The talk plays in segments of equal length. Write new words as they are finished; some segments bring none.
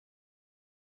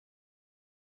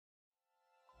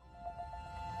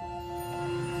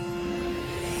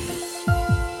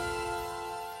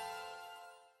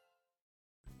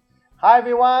Hi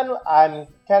everyone, I'm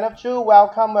Kenneth Chu.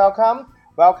 Welcome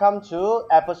to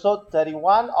episode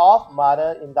 31 of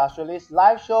Mother Industrialist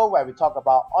Live Show where we talk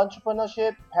about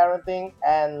entrepreneurship, parenting,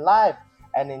 and life.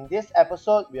 And in this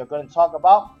episode, we are going to talk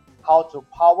about how to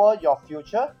power your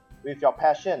future with your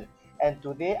passion. And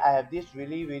today I have this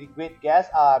really great guest.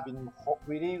 I've been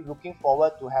really looking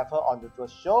forward to have her on the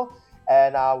show.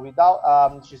 And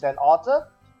she's an author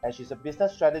and she's a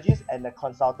business strategist and a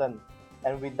consultant.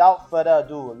 And without further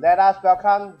ado, let us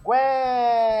welcome Gwen.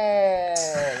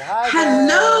 Hi,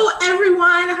 Hello, Gwen.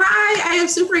 everyone. Hi, I am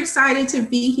super excited to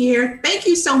be here. Thank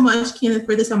you so much, Kenneth,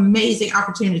 for this amazing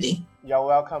opportunity. You're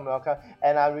welcome.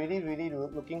 And I'm really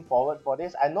looking forward for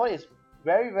this. I know it's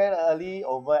very early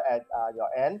over at your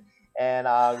end, and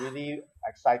really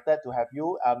excited to have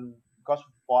you. Because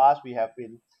for us, we have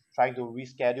been trying to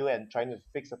reschedule and trying to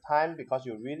fix a time because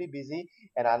you're really busy,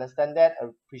 and I understand that, I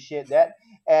appreciate that.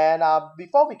 And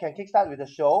before we can kickstart with the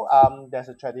show, there's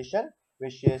a tradition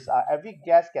which is every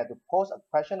guest get to post a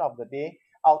question of the day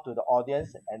out to the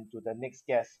audience and to the next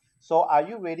guest. So, are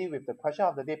you ready with the question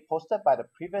of the day posted by the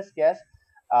previous guest?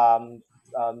 Um,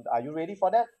 are you ready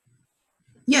for that?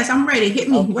 Yes, I'm ready. Hit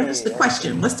me. What is the Okay.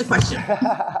 question? What's the question?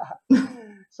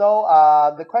 So,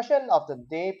 the question of the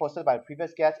day posted by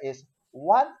previous guest is: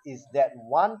 what is that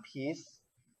one piece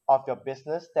of your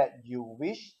business that you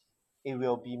wish it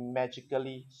will be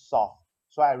magically solved?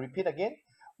 So, I repeat again: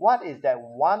 what is that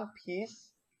one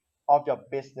piece of your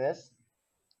business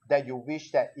that you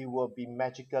wish that it will be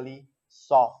magically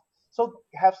solved? So,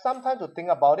 have some time to think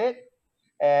about it.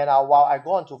 And while I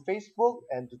go onto Facebook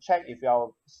and to check if you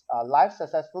are live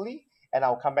successfully, and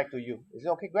I'll come back to you. Is it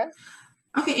okay, Gwen?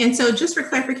 Okay, and so just for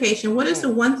clarification, what is the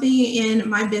Mm, one thing in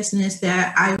my business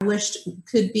that I wished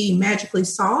could be magically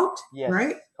solved? yes,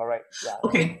 Right? correct. Yeah.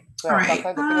 Okay. So All have some right.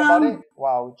 time to think about it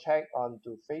while we check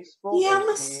onto Facebook Yeah, and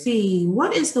let's see. see.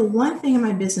 What is the one thing in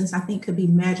my business I think could be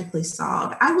magically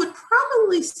solved? I would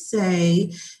probably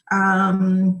say,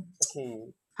 um, Okay,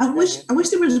 I Gwen, wish I wish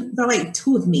there were like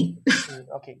two of me.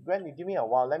 okay, Gwen, you give me a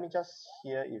while. Let me just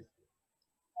hear if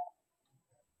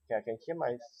okay, I can hear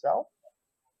myself.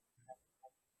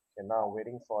 Okay, now I'm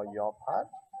waiting for your part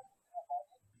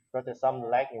because there's some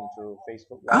lag into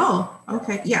Facebook Live. Oh, Yeah.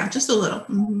 okay. Yeah, just a little.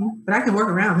 But I can work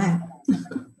around that.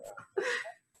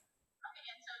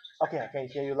 Okay, I can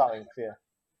hear you loud and clear.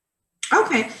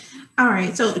 Okay. All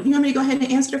right. So you want me to go ahead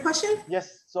and answer the question?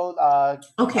 Yes. So, are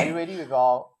you Okay. ready with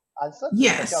your answer to the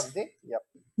question of Yes. the day? Yep.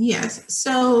 Yes.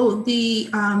 So the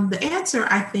answer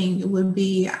I think would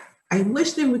be I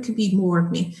wish could be more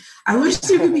of me. I wish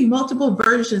there could be multiple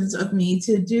versions of me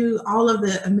to do all of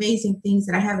the amazing things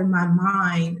that I have in my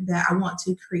mind that I want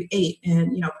to create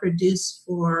and produce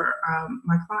for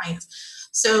my clients.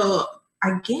 So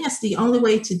I guess the only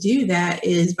way to do that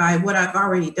is by what I've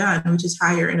already done, which is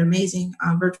hire an amazing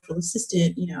virtual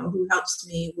assistant, who helps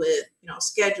me with,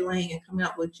 scheduling and coming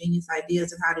up with genius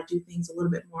ideas of how to do things a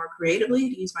little bit more creatively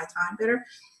to use my time better.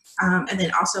 And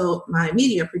then also my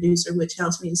media producer, which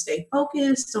helps me to stay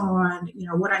focused on,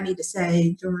 what I need to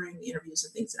say during interviews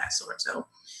and things of that sort. So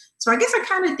I guess I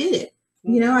kind of did it.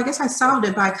 I guess I solved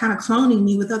it by kind of cloning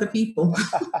me with other people.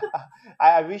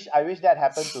 I wish that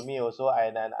happened to me also,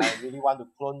 and I really want to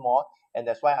clone more, and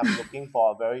that's why I'm looking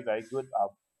for a very good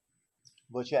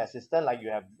virtual assistant like you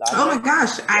have done Oh my that.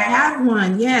 gosh, I Yeah. have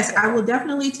one. Yes, I will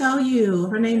definitely tell you.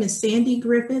 Her name Okay. is Sandy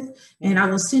Griffith, and I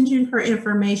Mm. will send you her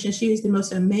information. She is the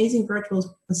most amazing virtual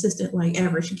assistant like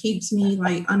ever. She keeps me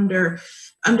like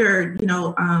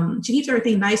she keeps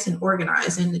everything nice and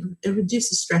organized, and it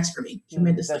reduces stress for me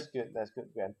tremendously. That's good. That's good,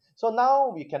 Gwen. So now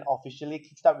we can officially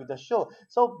kickstart with the show.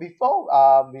 So before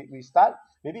we start,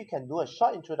 maybe you can do a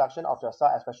short introduction of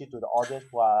yourself, especially to the audience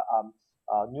who are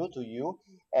new to you,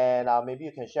 and maybe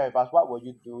you can share with us what were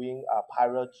you doing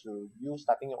prior to you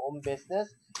starting your own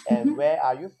business, and Mhm. where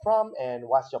are you from, and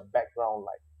what's your background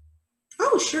like?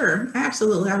 Oh, sure.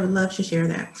 Absolutely. I would love to share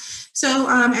that. So,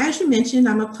 as you mentioned,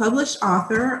 I'm a published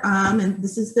author, and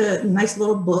this is the nice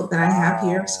little book that I have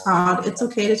here. It's Wow. called It's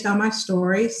Okay to Tell My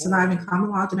Story Surviving Mm, Common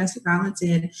Law Domestic Violence.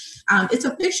 And it's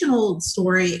a fictional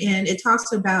story, and it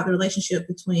talks about the relationship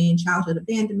between childhood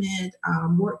abandonment,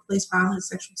 workplace violence,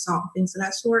 sexual assault, and things of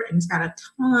that sort. And it's got a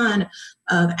ton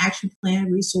of action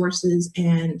plan resources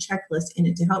and checklists in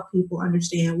it to help people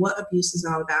understand what abuse is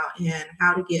all about and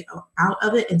how to get out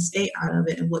of it and stay out of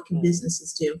it and what can mm,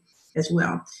 businesses do as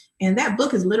well. And that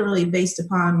book is literally based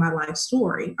upon my life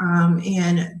story.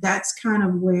 And that's kind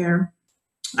of where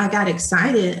I got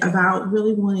excited about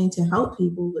really wanting to help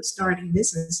people with starting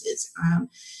businesses.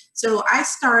 So I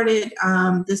started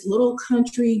this little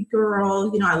country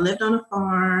girl. I lived on a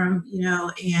farm,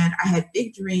 and I had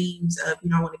big dreams of,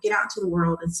 I want to get out into the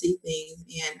world and see things.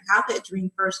 And how that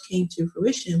dream first came to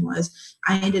fruition was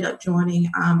I ended up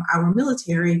joining our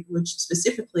military, which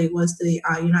specifically was the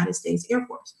United States Air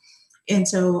Force. And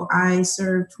so I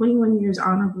served 21 years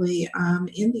honorably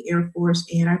in the Air Force,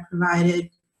 and I provided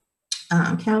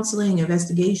counseling,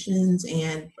 investigations,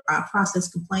 and process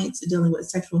complaints dealing with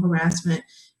sexual harassment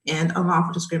and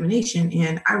unlawful discrimination.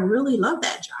 And I really loved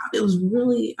that job. It was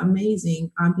really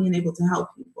amazing being able to help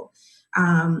people.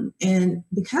 And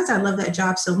because I love that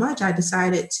job so much, I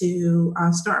decided to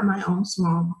start my own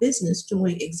small business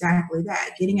doing exactly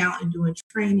that, getting out and doing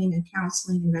training and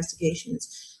counseling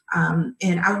investigations.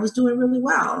 And I was doing really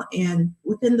well. And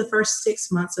within the first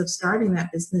 6 months of starting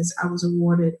that business, I was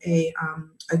awarded a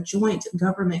joint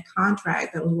government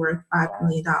contract that was worth $5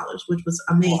 million, which was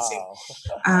amazing.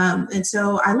 Wow. And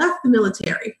so I left the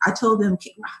military. I told them,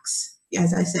 kick rocks,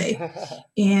 as I say.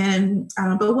 And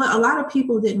but what a lot of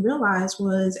people didn't realize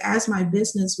was, as my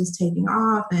business was taking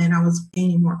off and I was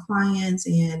gaining more clients,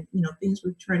 and things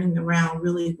were turning around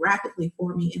really rapidly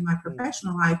for me in my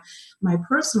professional life, my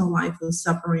personal life was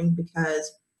suffering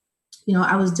because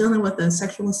I was dealing with a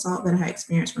sexual assault that I had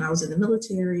experienced when I was in the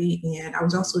military, and I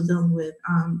was also dealing with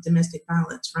domestic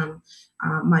violence from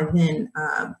my then,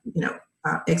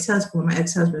 ex-husband,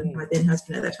 my then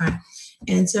husband at that time.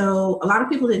 And so a lot of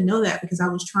people didn't know that because I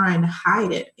was trying to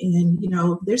hide it. And,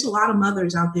 there's a lot of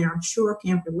mothers out there, I'm sure,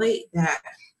 can relate that,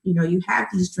 you have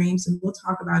these dreams, and we'll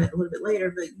talk about it a little bit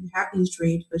later, but you have these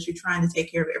dreams, but you're trying to take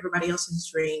care of everybody else's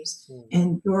dreams,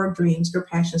 and your dreams, your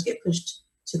passions get pushed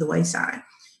to the wayside.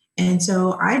 And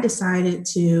so I decided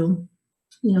to,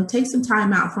 take some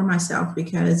time out for myself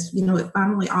because, it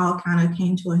finally all kind of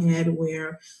came to a head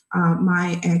where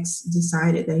my ex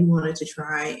decided that he wanted to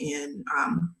try, and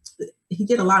he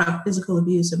did a lot of physical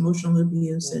abuse, emotional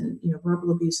abuse, and,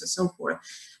 verbal abuse and so forth.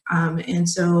 And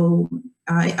so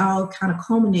it all kind of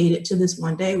culminated to this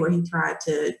one day where he tried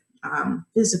to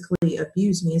physically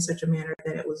abuse me in such a manner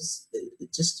that it was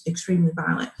just extremely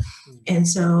violent. And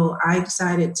so I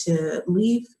decided to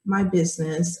leave my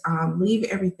business, leave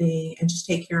everything, and just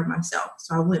take care of myself.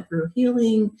 So I went through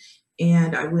healing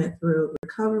and I went through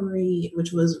recovery,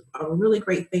 which was a really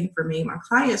great thing for me. My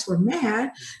clients were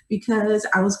mad because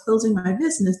I was closing my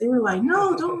business. They were like,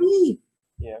 no, don't leave.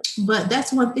 Yeah. But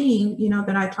that's one thing,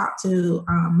 that I talk to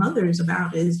mothers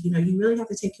about is, you really have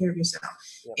to take care of yourself.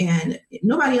 Yep. And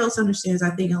nobody else understands,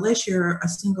 I think, unless you're a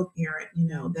single parent,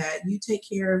 that you take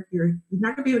care of you're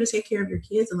not going to be able to take care of your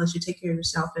kids unless you take care of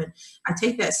yourself. And I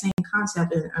take that same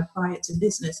concept and apply it to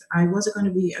business. I wasn't going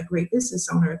to be a great business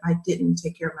owner if I didn't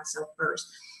take care of myself first.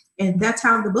 And that's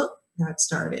how the book got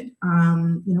started.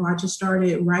 I just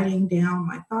started writing down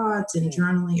my thoughts and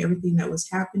journaling everything that was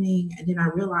happening. And then I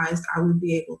realized I would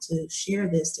be able to share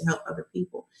this to help other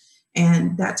people.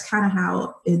 And that's kind of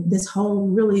how this whole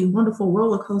really wonderful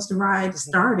roller coaster ride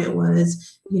started,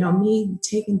 was, me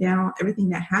taking down everything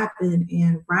that happened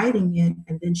and writing it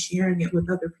and then sharing it with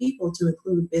other people, to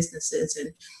include businesses.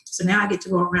 And so now I get to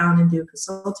go around and do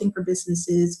consulting for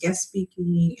businesses, guest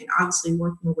speaking, and obviously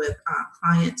working with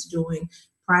clients doing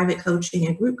private coaching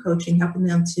and group coaching, helping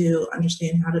them to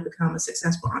understand how to become a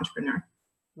successful entrepreneur.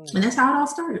 And that's how it all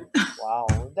started. Wow,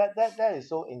 that is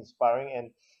so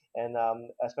inspiring, and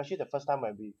especially the first time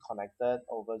when we connected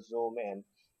over Zoom, and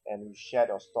you shared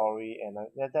your story, and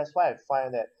that's why I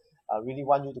find that I really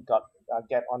want you to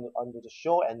get onto the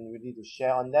show and really to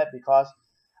share on that, because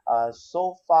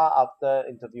so far after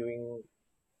interviewing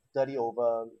 30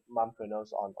 over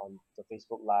mompreneurs on the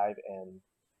Facebook Live,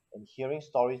 and hearing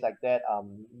stories like that,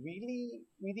 really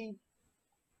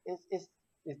is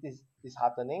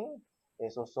disheartening.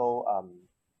 It's also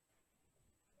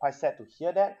quite sad to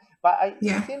hear that. But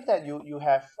it seems that you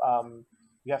have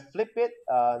flipped it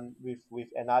with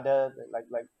another,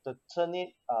 like to turn it,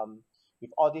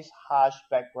 with all these harsh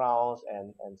backgrounds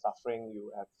and suffering,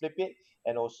 you have flipped it,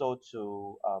 and also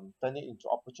to turn it into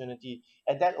opportunity.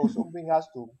 And that also brings us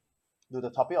to the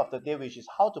topic of the day, which is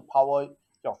how to power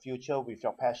your future with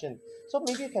your passion. So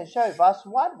maybe you can share with us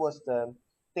what was the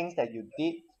things that you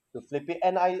did to flip it.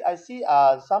 And I see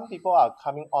some people are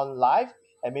coming on live,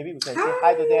 and maybe we can say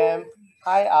hi to them.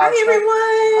 Hi, Hi,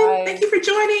 everyone. hi. Thank you for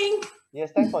joining.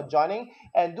 Yes, thanks for joining.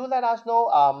 And do let us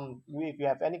know if you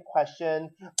have any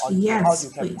question on how Yes, you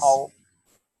can please.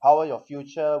 power your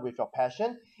future with your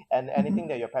passion, and anything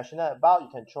that you're passionate about. You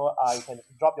can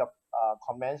drop your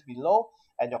comments below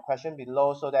and your question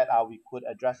below, so that we could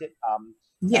address it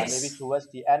maybe Yes. towards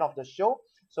the end of the show.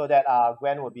 so that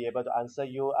Gwen will be able to answer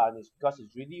you. Because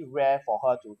it's really rare for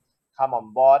her to come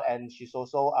on board, and she's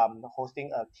also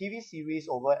hosting a TV series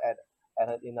over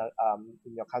in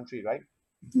your country, right?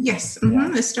 Yes,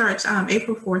 Yeah. it starts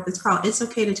April 4th. It's called It's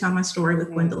Okay to Tell My Story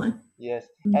with Gwendolyn. Yes,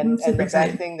 and Super the best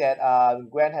excited. thing that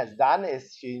Gwen has done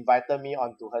is she invited me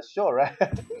onto her show, right?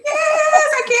 Yes,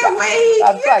 I can't wait.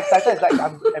 I'm so excited. It's like,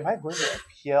 am I going to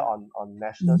appear on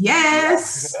national TV?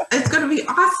 Yes, it's going to be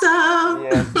awesome.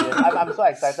 Yes, yes. I'm so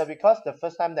excited because the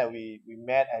first time that we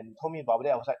met and you told me about it,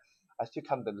 I was like, I still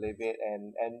can't believe it,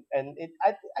 and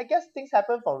I guess things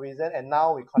happen for a reason, and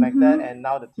now we connected, hmm and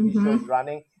now the TV show is hmm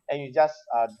running, and you just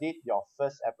did your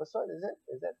first episode, is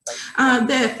it? Is that like you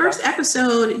The just first done?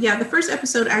 episode, yeah, the first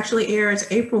episode actually airs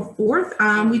April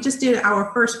 4th. We Mm, just did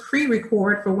our first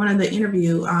pre-record for one of the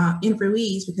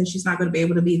interviewees because she's not going to be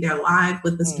able to be there live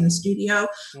with us in the mm, studio.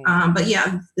 mm. But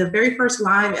yeah, the very first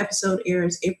live episode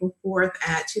airs April 4th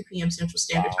at 2 p.m. Central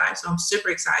Standard Time. Wow. So I'm super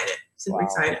excited. Super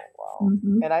excited. Wow, wow.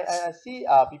 hmm And I see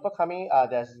people coming.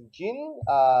 There's Jin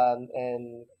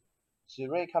and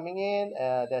Zirui coming in.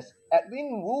 There's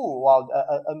Edwin Wu. Wow,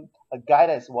 a guy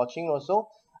that's watching also.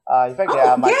 In fact, they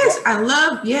are Oh, my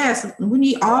yes, yes. We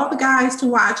need all the yeah, guys to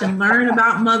watch and learn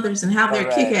about mothers and how they're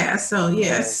kick correct. ass. So,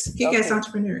 Yes. yes, kick ass Okay.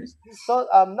 entrepreneurs. So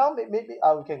now maybe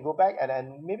we can go back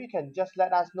and maybe you can just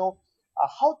let us know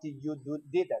how did you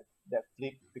did that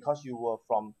flip, because you were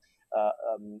from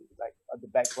like the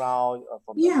background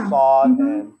from the Yeah. sort, hmm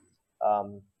and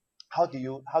um how do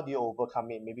you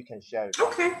overcome it? Maybe you can share with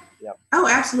us. Okay. Yep. Oh,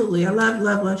 absolutely. I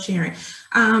love sharing.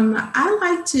 I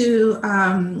like to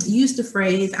use the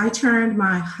phrase, I turned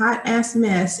my hot ass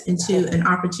mess into an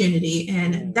opportunity.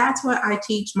 And Mm, that's what I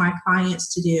teach my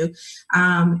clients to do.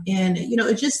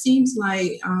 It just seems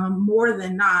like more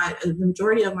than not, the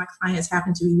majority of my clients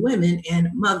happen to be women and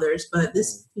mothers. But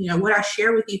mm, what I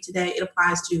share with you today, it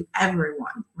applies to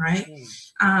everyone, right?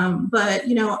 mm, But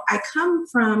I come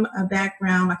from a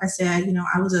background, like I said,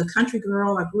 I was a country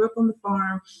girl. I grew up on the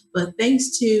farm, but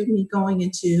thanks to me going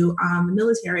into the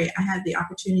military, I had the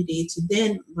opportunity to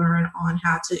then learn on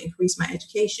how to increase my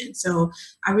education. So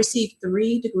I received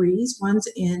 3 degrees. One's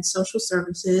in social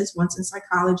services, one's in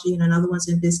psychology, and another one's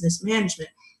in business management.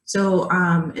 So,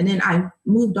 and then I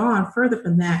moved on further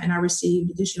from that, and I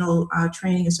received additional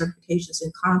training and certifications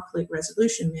in conflict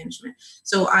resolution management.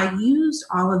 So I used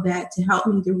all of that to help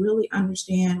me to really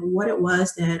understand what it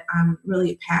was that I'm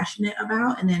really passionate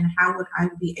about, and then how would I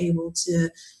be able to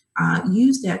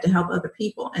use that to help other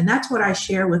people. And that's what I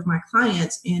share with my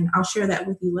clients, and I'll share that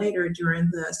with you later during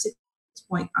the 6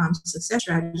 point success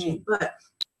strategy. mm, But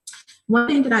one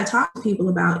thing that I talk to people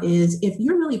about is if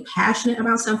you're really passionate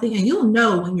about something, and you'll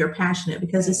know when you're passionate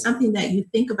because it's mm, something that you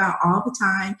think about all the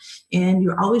time, and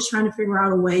you're always trying to figure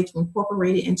out a way to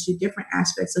incorporate it into different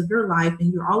aspects of your life,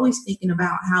 and you're always thinking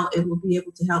about how it will be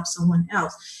able to help someone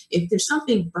else. If there's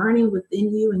something burning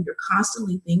within you and you're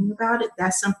constantly thinking about it,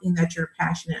 that's something that you're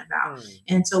passionate about. mm,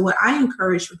 And so what I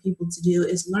encourage for people to do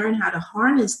is learn how to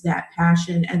harness that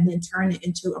passion and then turn it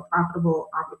into a profitable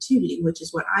opportunity, which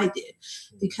is what I did.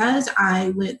 Because I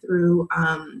went through,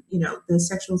 the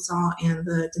sexual assault and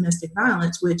the domestic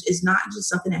violence, which is not just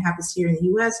something that happens here in the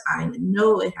U.S. I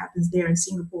know it happens there in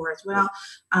Singapore as well.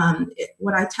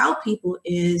 What I tell people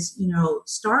is,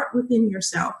 start within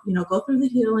yourself. Go through the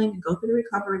healing, go through the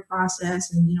recovery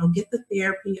process, and get the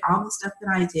therapy, all the stuff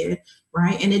that I did,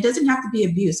 right? And it doesn't have to be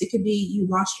abuse. It could be you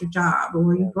lost your job,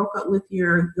 or you yeah. broke up with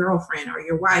your girlfriend or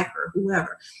your wife or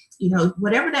whoever.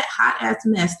 Whatever that hot ass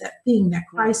mess, that thing, that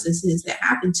Mm, crisis is that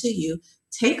happened to you,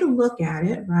 take a look at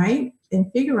it, right?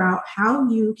 And figure out how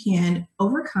you can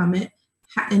overcome it,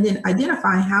 and then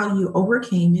identify how you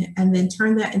overcame it, and then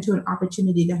turn that into an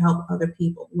opportunity to help other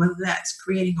people, whether that's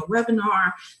creating a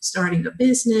webinar, starting a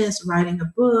business, writing a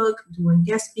book, doing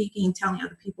guest speaking, telling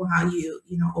other people how you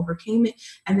overcame it,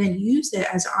 and then use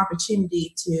that as an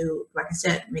opportunity to, like I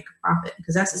said, make a profit,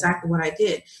 because that's mm, exactly what I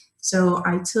did. So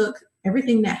I took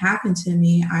everything that happened to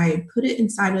me, I put it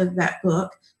inside of that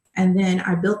book, and then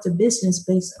I built a business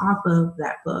based off of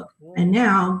that book. And mm.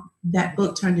 now that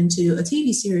book turned into a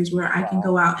TV series where I can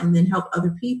go Wow. out and then help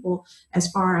other people as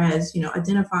far as,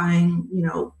 identifying,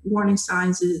 warning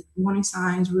signs,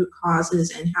 root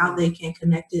causes, and how they Mm, can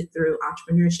connect it through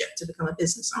entrepreneurship to become a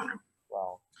business owner.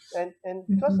 wow. And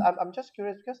because Mhm. I'm just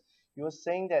curious, because you were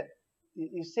saying that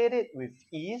you said it with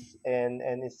ease, and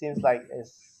it seems like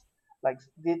it's like,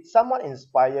 did someone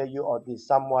inspire you, or did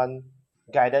someone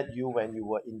guided you when you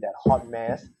were in that hot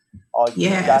mess, or you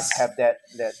just Yes. have that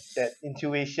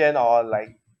intuition, or like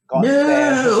God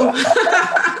sent? No.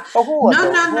 So who was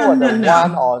No, no, who no, was the no,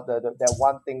 one, no. or that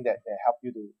one thing that helped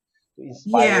you to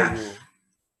inspire Yeah. you?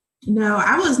 No,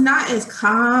 I was not as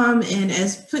calm and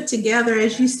as put together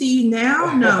as you see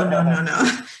now. No, no, no,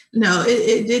 no. No,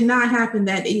 it did not happen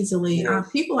that easily. Yes.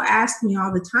 People ask me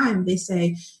all the time, they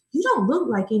say, you don't look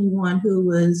like anyone who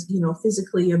was,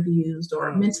 physically abused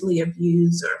or Mm. mentally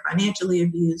abused or financially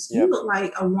abused. You Yep. look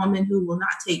like a woman who will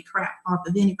not take crap off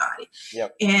of anybody.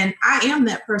 Yep. And I am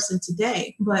that person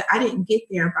today, but I didn't get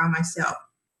there by myself.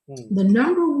 Mm.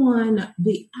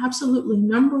 The absolutely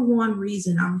number one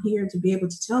reason I'm here to be able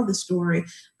to tell the story,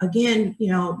 again,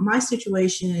 my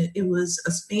situation, it was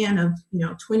a span of,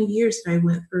 20 years that I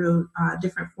went through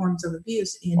different forms of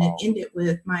abuse, and it Wow. ended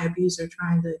with my abuser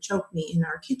trying to choke me in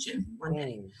our kitchen one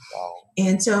day. Mm. Wow.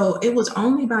 And so it was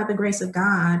only by the grace of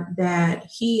God that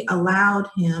he allowed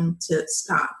him to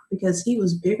stop, because he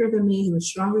was bigger than me, he was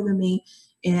stronger than me,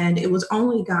 and it was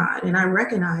only God. And I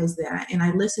recognized that, and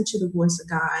I listened to the voice of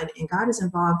God, and God is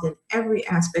involved in every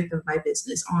aspect of my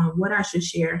business on what I should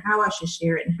share, how I should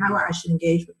share it, and how I should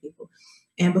engage with people.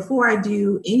 And before I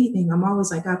do anything, I'm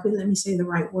always like, God, please let me say the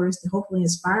right words to hopefully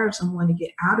inspire someone to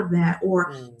get out of that,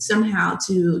 or Mm. somehow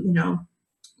to,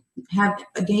 have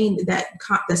gained that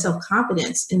self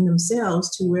confidence in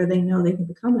themselves to where they know they can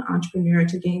become an entrepreneur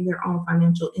to gain their own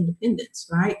financial independence,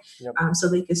 right? Yep. So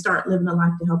they can start living a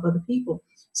life to help other people.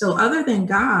 So other than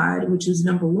God, which is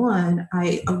number one,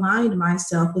 I aligned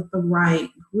myself with the right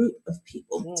group of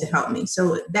people to Mm. help me.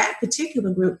 So that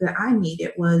particular group that I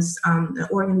needed was an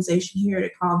organization here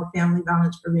called the Family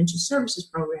Violence Prevention Services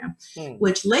Program, Mm.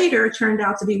 which later turned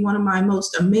out to be one of my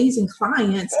most amazing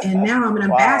clients. And now I'm an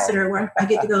Wow. ambassador where I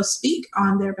get to go speak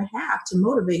on their behalf to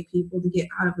motivate people to get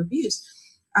out of abuse.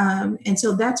 And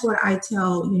so that's what I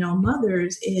tell,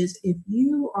 mothers is, if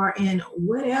you are in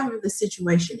whatever the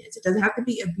situation is, it doesn't have to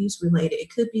be abuse related.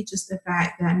 It could be just the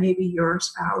fact that maybe your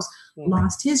spouse Mm.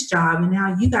 lost his job and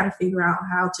now you got to figure out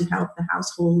how to help the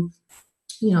household,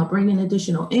 bring in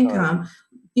additional income.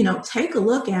 Take a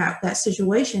look at that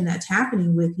situation that's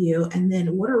happening with you, and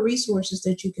then what are resources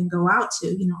that you can go out to.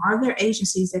 Are there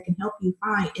agencies that can help you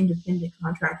find independent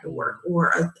contractor Mm. work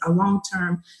or a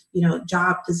long-term,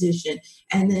 job position,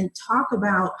 and then talk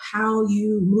about how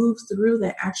you move through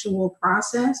the actual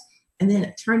process and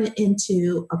then turn it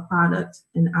into a product,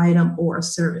 an item, or a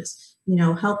service.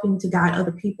 Helping to guide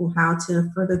other people how to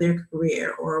further their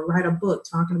career, or write a book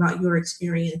talking about your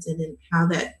experience and then how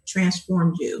that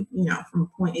transformed you, from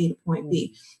point A to point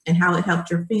B, and how it helped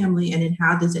your family, and then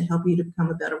how does it help you to become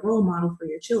a better role model for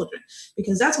your children?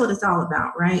 Because that's what it's all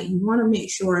about, right? You want to make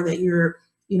sure that you're,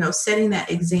 setting that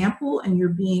example and you're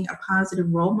being a positive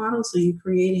role model. So you're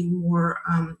creating more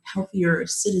healthier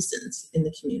citizens in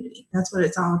the community. That's what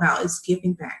it's all about, is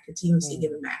giving back, continuously Mm.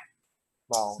 giving back.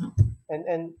 Wow. So,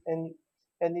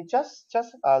 And it just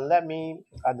let me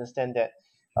understand that,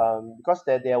 because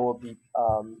there will be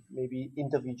maybe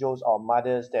individuals or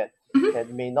mothers that mhm,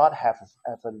 may not have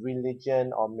a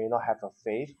religion or may not have a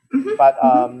faith, mhm, but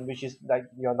mhm, which is like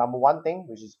your number one thing,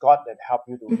 which is God that help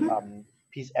you to mhm,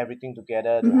 piece everything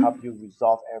together, to help mhm, you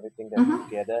resolve everything that mhm,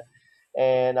 together.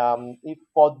 And if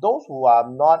for those who are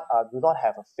not do not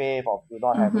have a faith or do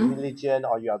not have a mhm. religion,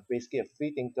 or you are basically a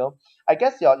free thinker, I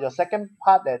guess your second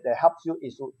part that helps you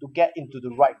is to get into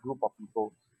the right group of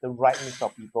people, the right mix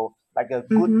of people, like a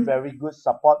good, Mhm. very good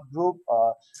support group,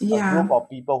 a Yeah, group of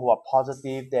people who are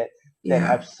positive, that yeah,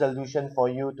 have solution for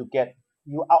you to get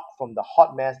you out from the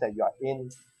hot mess that you are in.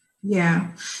 yeah,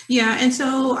 yeah. And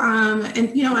so,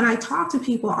 and I talk to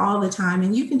people all the time,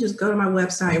 and you can just go to my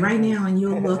website right Mm. now and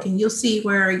you'll look and you'll see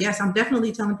where, yes, I'm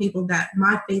definitely telling people that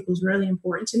my faith was really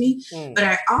important to me. But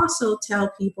Mm. I also tell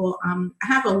people, I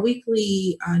have a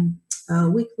weekly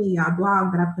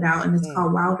blog that I put out, and it's Mm.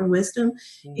 called Wilder Wisdom.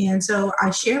 Mm. And so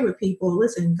I share with people,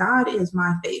 listen, God is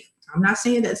my faith. I'm not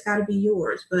saying that it's got to be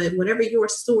yours, but whatever your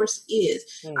source is,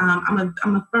 Mm.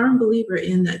 I'm a firm believer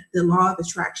in the law of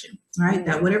attraction, right?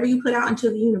 That Mm. whatever you put out into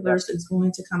the Yep. universe is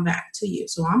going to come back to you.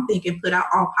 So I'm thinking, put out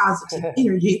all positive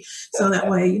energy, so that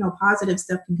way, positive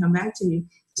stuff can come back to you.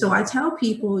 So I Mm. tell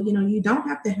people, you don't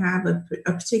have to have a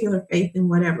particular faith in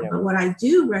whatever, Yep. but what I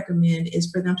do recommend is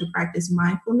for them to practice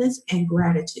mindfulness and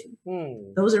gratitude.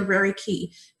 Mm. Those are very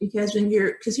key, because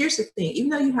because here's the thing, even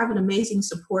though you have an amazing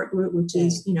support group, which Mm.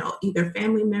 is, either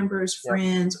family members, Yep.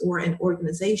 friends, or an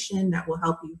organization that will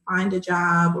help you find a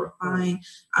job, or Mm.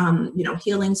 find,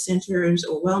 healing centers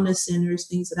or wellness centers,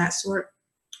 things of that sort,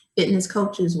 fitness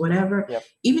coaches, whatever. Yep.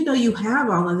 Even though you have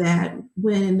all of that,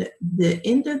 when the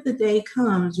end of the day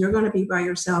comes, you're going to be by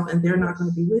yourself and they're not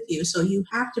going to Yes. be with you. So you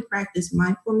have to practice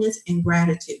mindfulness and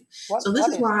gratitude. What So this what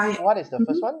is is why. what is the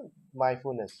first Mhm. one?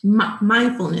 mindfulness? Okay,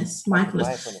 Mindfulness.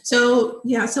 mindfulness. Okay. So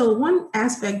yeah, so one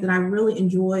aspect that I really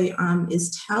enjoy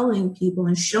is telling people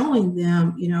and showing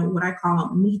them, what I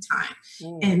call me time.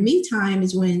 And Mm. me time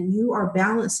is when you are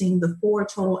balancing the four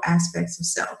total aspects of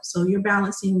self. So you're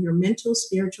balancing your mental,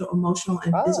 spiritual, emotional,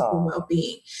 and physical Ah,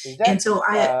 well-being. is And that so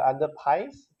I under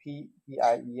PIES?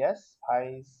 PIES?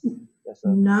 PIES? There's a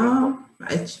framework. no,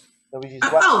 So which is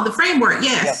what? oh, the framework.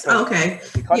 Yeah, Yes. frame. Okay.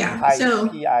 We call it Yeah. PIES. So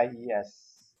PIES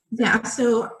yeah, framework.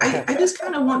 so I just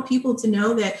kind of want people to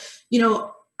know that,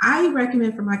 I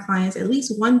recommend for my clients at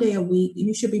least one day a week,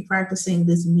 you should be practicing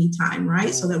this me time,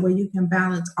 right? So that Mm. way you can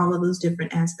balance all of those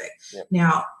different aspects. Yep.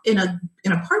 Now, in a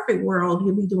perfect world,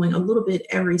 you'll be doing a little bit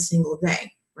every single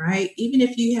day, right? Even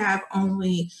if you have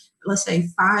only, let's say,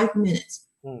 5 minutes,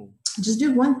 Mm. just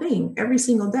do one thing every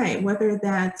single day, whether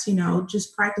that's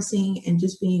just practicing and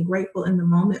just being grateful in the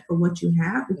moment for what you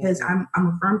have, because Mm-hmm. I'm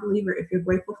a firm believer, if you're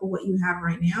grateful for what you have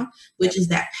right now, which Yep. is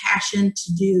that passion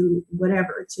to do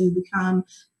whatever, to become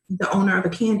the owner of a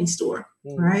candy store,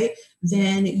 Mm. right?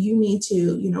 Then you need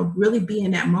to really be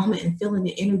in that moment and feeling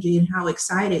the energy and how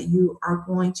excited you are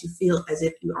going to feel as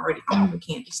if you already own the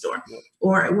candy store. Yep.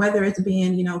 Or whether it's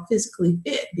being physically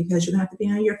fit, because you're gonna have to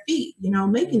be on your feet,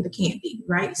 making the Mm. candy,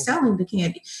 right, selling the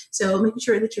candy. So making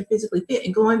sure that you're physically fit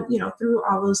and going through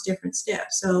all those different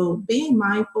steps. So being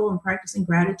mindful and practicing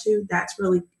gratitude, that's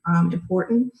really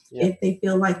important Yep. if they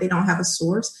feel like they don't have a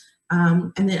source.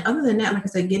 And then other than that, like I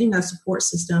said, getting a support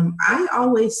system. I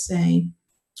always say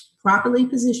properly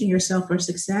position yourself for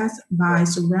success by Yep.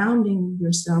 surrounding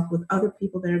yourself with other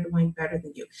people that are doing better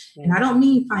than you. And I Mm. don't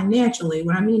mean financially,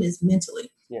 what I mean is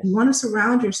mentally. You Yes. want to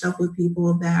surround yourself with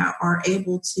people that are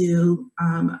able to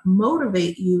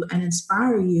motivate you and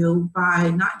inspire you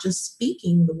by not just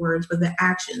speaking the words, but the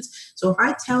actions. So if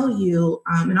I tell you,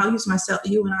 and I'll use myself,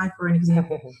 you and I, for an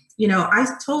example, I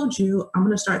told you I'm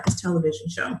going to start this television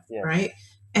show, Yes. right?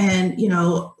 And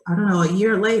I don't know, a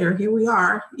year later, here we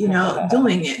are,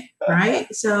 doing it, right?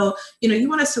 So you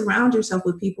want to surround yourself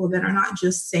with people that are not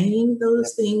just saying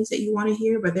those Yep. things that you want to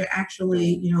hear, but they're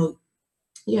actually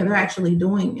Doing they're it. actually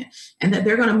doing it, and that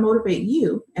they're going to motivate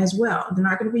you as well. They're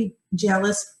not going to be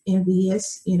jealous,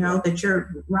 envious, Yep. that you're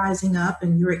rising up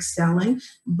and you're excelling.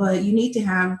 But you need to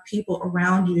have people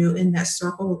around you in that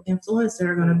circle of influence that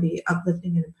are going to Mm. be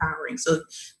uplifting and empowering. So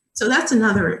that's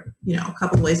another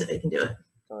couple of ways that they can do it.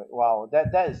 Correct. Wow,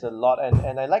 that is a lot,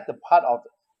 and I like the part of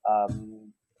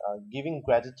giving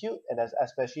gratitude, and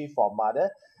especially for mother.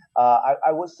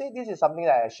 I would say this is something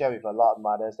that I share with a lot of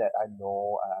mothers that I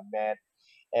know, met,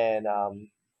 and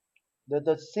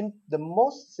the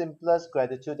most simplest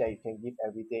gratitude that you can give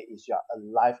every day is you're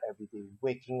alive every day,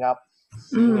 waking up,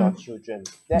 seeing your Mm, children.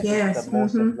 That is the yes.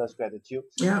 most Mm-hmm. simplest gratitude,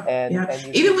 Yeah. and Yeah.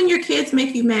 you Even when your kids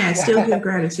make you mad, still give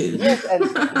gratitude. yes, and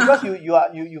because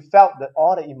you felt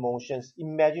all the emotions.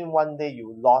 Imagine one day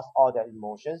you lost all the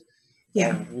emotions,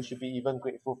 Yeah. and you should be even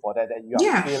grateful for that you are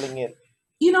Yeah. feeling it.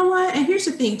 You know what? And here's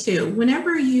the thing, too.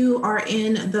 Whenever you are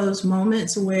in those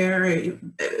moments where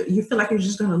you feel like you're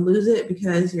just going to lose it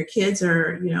because your kids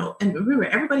are, and remember,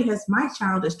 everybody has, my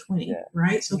child is 20, Yeah.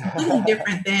 right? So completely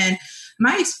different than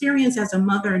my experience as a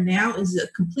mother now is a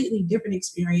completely different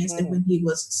experience than Mhm. when he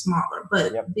was smaller.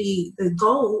 But Yep. the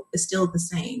goal is still the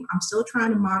same. I'm still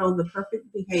trying to model the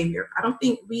perfect behavior. I don't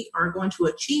think we are going to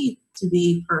achieve to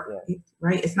be Yeah. perfect,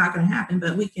 right? It's not going to happen,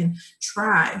 but we can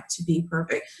try to be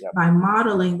perfect Yep. by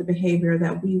modeling the behavior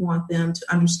that we want them to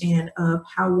understand of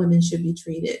how women should be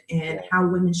treated and Yeah. how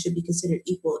women should be considered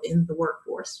equal in the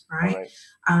workforce, right? Correct.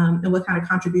 And what kind of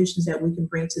contributions that we can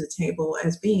bring to the table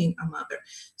as being a mother.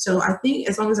 So I think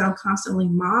as long as I'm constantly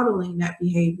modeling that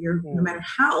behavior, no matter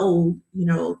how old,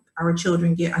 our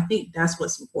children get, I think that's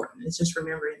what's important. It's just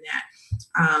remembering that.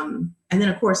 And then,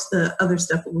 of course, the other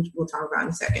stuff which we'll talk about in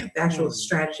a second, the actual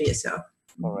strategy itself.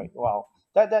 All right. Wow.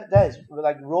 That is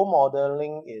like role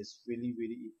modeling is really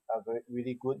really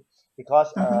really good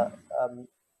because Mhm.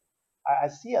 I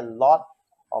see a lot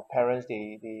of parents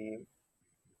they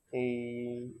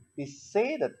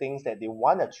say the things that they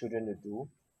want their children to do,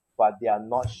 but they are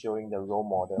not showing the role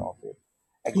model of it.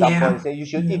 Example, they Yeah. say you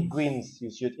should Yeah. eat greens,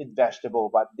 you should eat vegetable,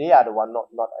 but they are the one not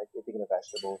eating the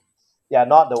vegetable. They are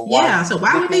not the one Yeah. So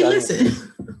why would leaping they early.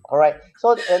 listen? All right.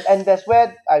 So and that's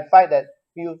where I find that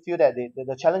feel that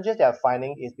the challenges they are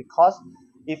finding is because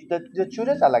if the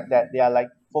children are like that, they are like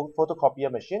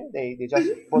photocopier machine. They just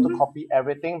Mhm. photocopy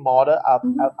everything, model up,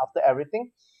 Mhm. after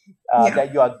everything Yeah.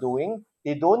 that you are doing.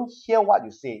 They don't hear what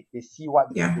you say. They see what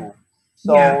you Yeah. do. Yeah.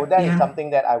 So that is Yeah. something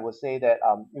that I would say that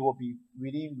it will be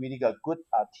really really a good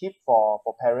tip for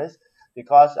parents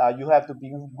because you have to be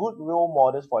good role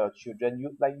models for your children.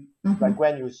 You like Hmm.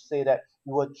 when you say that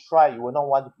you will try, you will not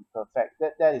want to be perfect.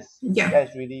 Yeah. that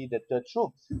is really the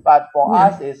truth. But for Yeah.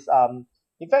 us is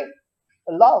in fact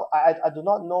a lot of, I do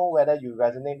not know whether you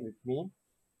resonate with me,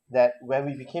 that when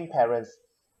we became parents,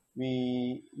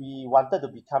 we wanted to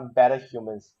become better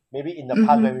humans. Maybe in the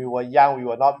past when Hmm. we were young, we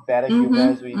were not better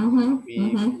humans. Hmm. We Hmm.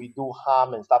 we Hmm. we do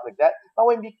harm and stuff like that. But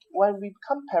when we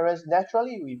become parents,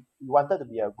 naturally we wanted to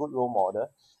be a good role model,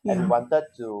 and we Yeah. wanted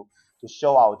to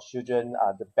show our children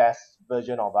the best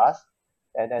version of us,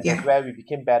 and that's Yeah. where we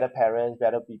became better parents,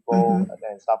 better people, Hmm.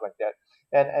 and stuff like that.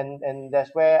 And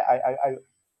that's where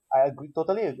I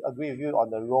totally agree with you on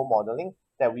the role modeling,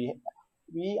 that we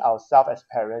ourselves as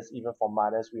parents, even for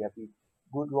mothers, we have to be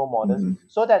good role models Hmm.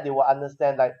 so that they will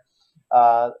understand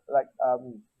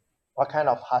what kind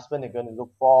of husband they're going to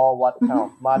look for, what kind Hmm.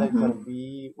 of mother is going to Hmm.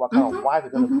 be, what kind of Hmm. wife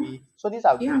is going to Hmm. be. So these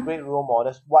are Yeah. great role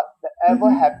models. Whatever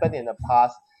Hmm. happened in the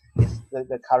past is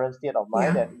the current state of mind,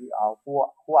 Yeah. that we are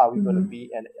who are we going to Hmm.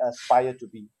 be and aspire to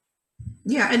be.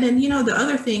 Yeah, and then the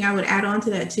other thing I would add on to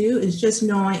that too is just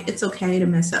knowing it's okay to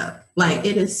mess up. Like Mm.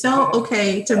 it is so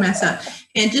okay to mess up.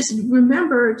 And just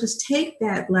remember, just take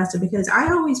that lesson, because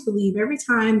I always believe every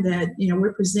time that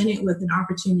we're presented with an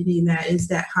opportunity that is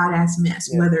that hot ass mess,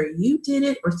 Yeah. whether you did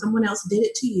it or someone else did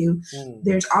it to you, Mm.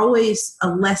 there's always a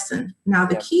lesson. Now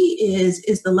the Yeah. key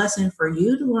is the lesson for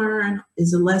you to learn,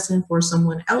 is a lesson for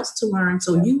someone else to learn.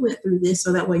 So Yeah. you went through this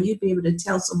so that way you'd be able to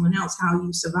tell someone else how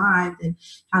you survived and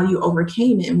how you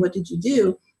overcame it and what did you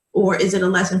do. Or is it a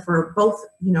lesson for both,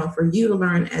 for you to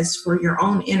learn, as for your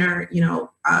own inner,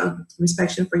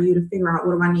 inspection, for you to figure out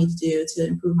what do I need to do to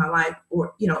improve my life?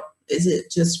 Or, is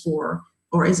it just for,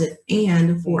 or is it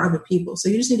and for Mm. other people? So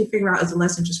you just need to figure out, is a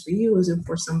lesson just for you, or is it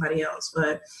for somebody else?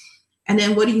 And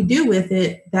then what do you do with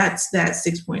it? That's that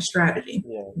 6 point strategy.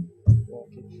 Yeah.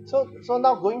 Okay. So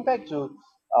now going back to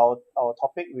our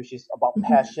topic, which is about Hmm.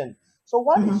 passion. So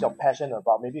what is your Hmm. passion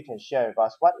about? Maybe you can share with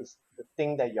us what is the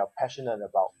thing that you're passionate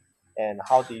about, and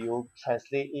how do you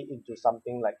translate it into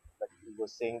something like you were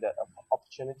saying, that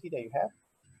opportunity that you have.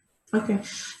 Okay,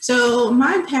 so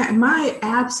my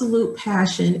absolute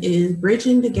passion is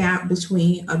bridging the gap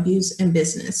between abuse and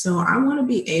business. So I want to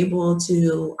be able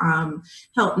to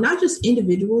help not just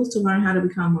individuals to learn how to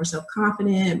become more self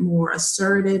confident, more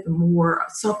assertive, and more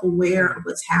self aware Mm. of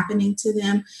what's happening to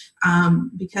them.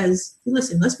 Because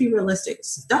listen, let's be realistic.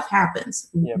 Stuff happens.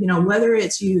 Yep. Whether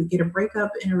it's you get a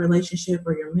breakup in a relationship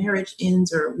or your marriage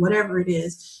ends or whatever it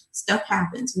is, stuff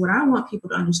happens. What I want people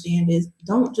to understand is,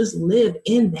 don't just live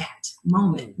in that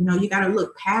moment. Mm. You got to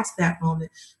look past that moment,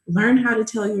 learn how to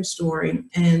tell your story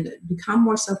and become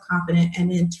more self-confident, and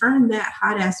then turn that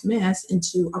hot ass mess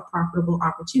into a profitable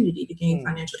opportunity to gain Mm.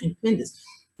 financial independence.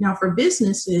 Now, for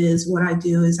businesses, what I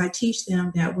do is I teach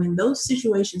them that when those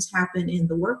situations happen in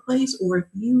the workplace, or if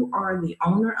you are the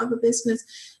owner of a business,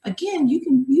 again, you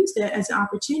can use that as an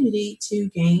opportunity to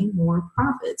gain more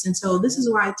profits. And so this is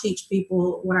Mm. why I teach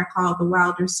people what I call the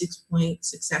Wilder 6 point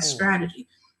success Mm. strategy.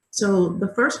 So the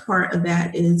first part of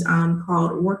that is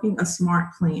called working a SMART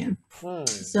plan. Mm.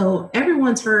 So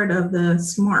everyone's heard of the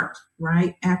SMART,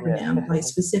 right? Yeah. Acronym, like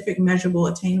specific, measurable,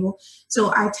 attainable.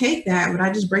 So I take that, but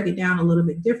I just break it down a little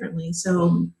bit differently.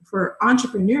 So for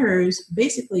entrepreneurs,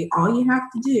 basically all you have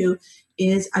to do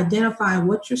is identify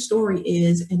what your story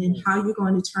is, and then Mm. how you're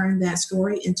going to turn that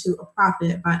story into a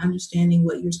profit by understanding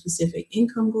what your specific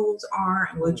income goals are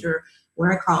and Mm. what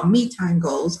I call me time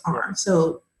goals Yep. are.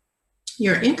 So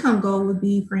your income goal would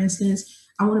be, for instance,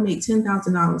 I want to make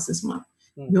 $10,000 this month.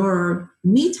 Mm. Your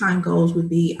me time goals would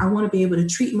be, I want to be able to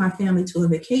treat my family to a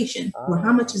vacation. Well,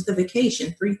 how much Ah. is the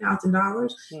vacation?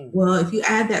 $3,000. Mm. Well, if you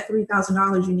add that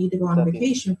 $3,000 you need to go on a 13.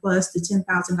 vacation, plus the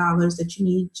 $10,000 that you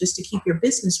need just to keep your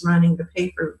business running, to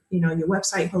pay for your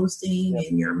website hosting Yep.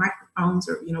 and your microphones,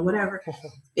 or whatever.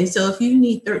 And so if you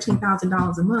need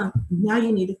 $13,000 a month, now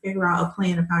you need to figure out a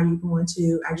plan of how you're going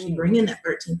to actually Mm. bring in that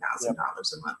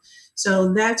 $13,000 Yep. a month.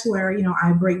 So that's where,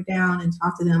 I break down and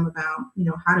talk to them about,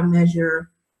 how to measure,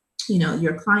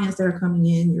 your clients that are coming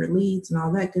in, your leads and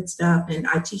all that good stuff. And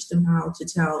I teach them how to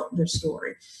tell their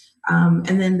story. And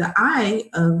then the I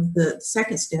of the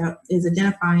second step is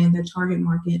identifying the target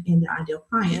market and the ideal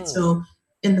client. Mm. So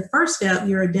in the first step,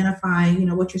 you're identifying,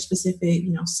 what your specific,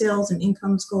 sales and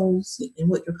income goals and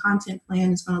what your content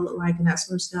plan is going to look like and that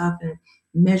sort of stuff, and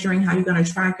measuring how you're going to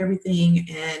track everything.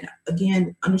 And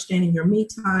again, understanding your me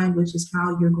time, which is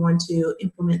how you're going to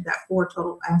implement that 4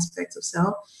 total aspects of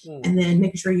self. Mm. And then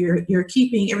making sure you're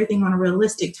keeping everything on a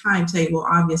realistic timetable,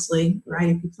 obviously, Yep. right?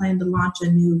 If you plan to launch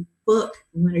a new book,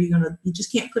 when are you going to, you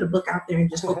just can't put a book out there and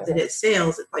just hope that it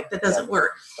sells. Like that Yep. doesn't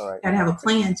work. All right. Got to have a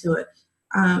plan to it.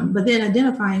 But then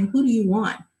identifying who do you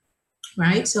want,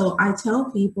 right? So I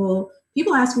tell people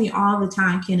ask me all the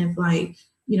time, Kenneth, like,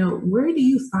 where do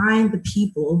you find the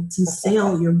people to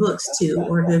sell your books to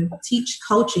or to teach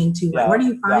coaching to? Like, Yeah, where do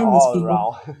you they're find these all people?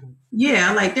 around.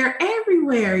 Yeah, like they're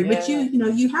everywhere, but Yeah.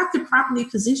 you have to properly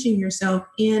position yourself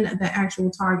in the actual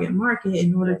target market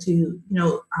in order Yeah.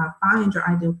 to, find your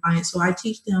ideal client. So I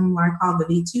teach them what I call the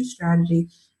V2 strategy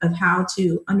of how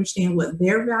to understand what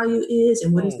their value is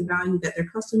and what is the value that their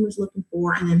customers looking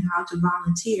for, and then how to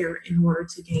volunteer in order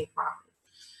to gain profit.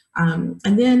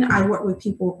 And then I work with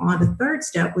people on the third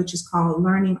step, which is called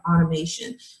learning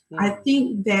automation. I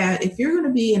think that if you're going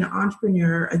to be an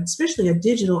entrepreneur, especially a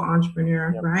digital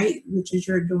entrepreneur, right, which is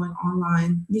you're doing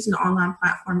online, using the online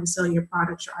platform to sell your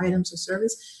products, your items, or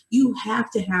service, you have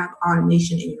to have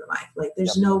automation in your life. Like,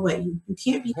 there's no way you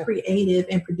can't be creative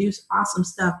and produce awesome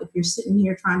stuff if you're sitting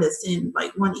here trying to send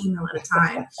like one email at a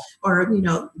time, or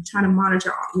trying to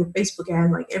monitor your Facebook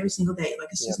ads like every single day. Like,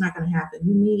 it's just not going to happen.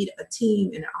 You need a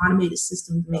team and an automated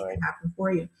system to make it happen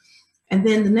for you. And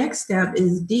then the next step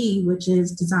is D, which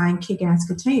is design kick-ass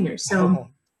containers. So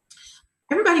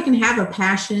everybody can have a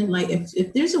passion. Like,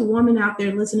 if there's a woman out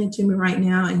there listening to me right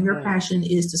now and your passion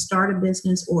is to start a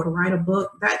business or to write a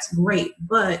book, that's great.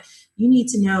 But you need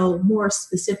to know more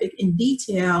specific in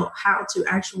detail how to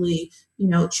actually,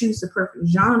 choose the perfect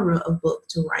genre of book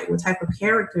to write, what type of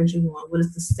characters you want, what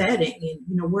is the setting,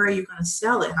 and, where are you going to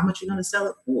sell it? How much are you going to sell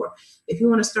it for? If you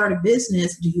want to start a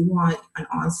business, do you want an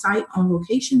on-site,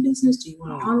 on-location business? Do you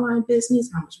want an online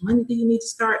business? How much money do you need to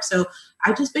start? So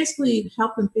I just basically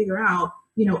help them figure out,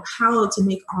 how to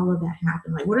make all of that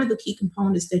happen. Like, what are the key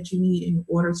components that you need in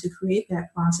order to create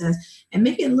that process and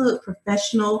make it look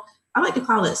professional? I like to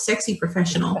call it sexy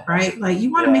professional, right? Like,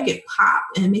 you want to make it pop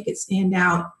and make it stand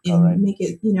out and make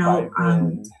it,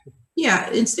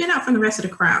 and stand out from the rest of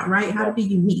the crowd, right? How to be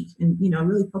unique and,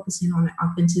 really focusing on the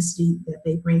authenticity that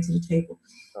they bring to the table.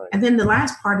 And then the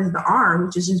last part is the R,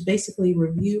 which is just basically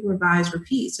review, revise,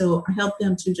 repeat. So I help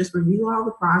them to just review all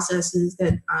the processes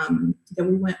that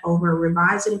we went over,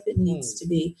 revise it if it needs to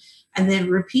be, and then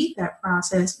repeat that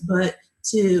process, but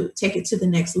to take it to the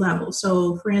next level.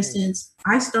 So for instance,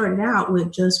 I started out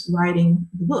with just writing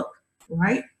the book,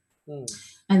 right?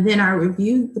 And then I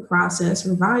reviewed the process,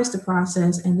 revised the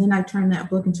process, and then I turned that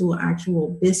book into an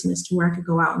actual business to where I could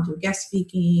go out and do guest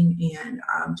speaking and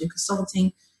do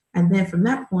consulting. And then from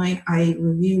that point, I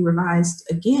revised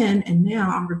again, and now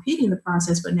I'm repeating the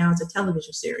process, but now it's a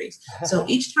television series. So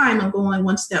each time I'm going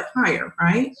one step higher,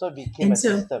 right? So it became a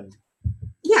system.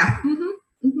 Yeah.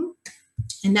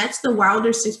 And that's the Wilder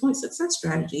 6-point success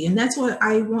strategy. And that's what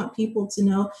I want people to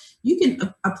know. You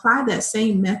can apply that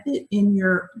same method in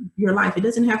your life. It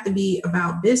doesn't have to be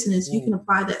about business. You can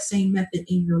apply that same method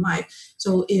in your life.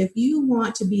 So if you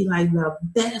want to be like the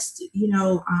best,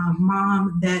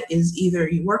 mom that is either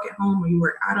you work at home or you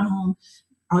work out of home,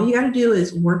 all you got to do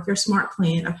is work your SMART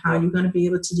plan of how you're going to be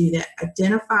able to do that.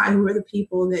 Identify who are the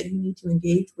people that you need to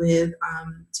engage with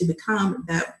to become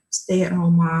that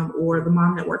stay-at-home mom or the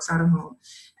mom that works out of home.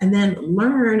 And then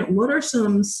learn what are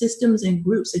some systems and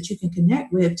groups that you can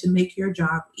connect with to make your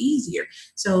job easier.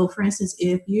 So for instance,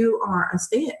 if you are a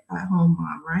stay-at-home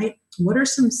mom, right? What are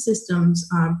some systems,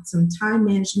 some time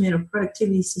management or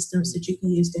productivity systems that you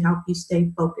can use to help you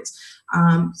stay focused?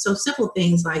 So simple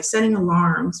things like setting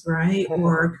alarms, right?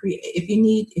 Or if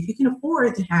you can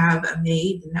afford to have a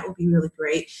maid, then that would be really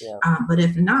great. But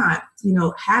if not,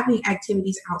 having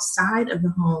activities outside of the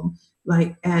home,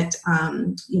 like at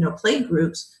play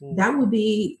groups, that would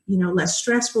be less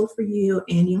stressful for you,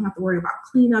 and you don't have to worry about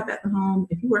cleanup at the home.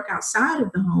 If you work outside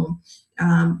of the home,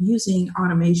 using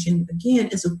automation again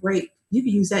is you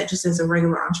can use that just as a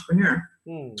regular entrepreneur,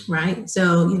 right?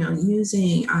 So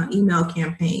using email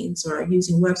campaigns or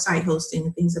using website hosting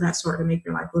and things of that sort to make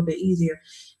your life a little bit easier.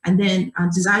 And then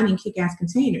designing kick-ass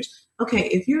containers. Okay,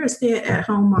 if you're a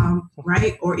stay-at-home mom,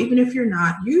 right, or even if you're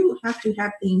not, you have to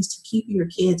have things to keep your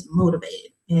kids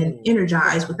motivated and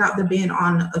energized without them being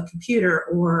on a computer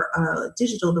or a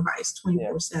digital device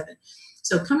 24/7.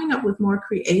 So coming up with more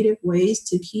creative ways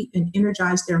to keep and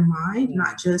energize their mind,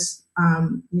 not just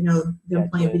them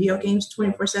playing video games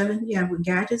 24/7, with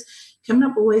gadgets. Coming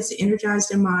up with ways to energize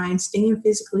their mind, staying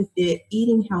physically fit,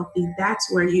 eating healthy.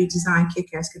 That's where you design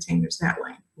kick-ass containers that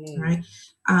way, right?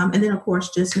 And then of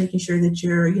course, just making sure that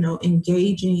you're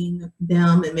engaging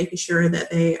them and making sure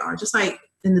that they are just like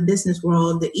in the business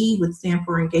world, the E would stand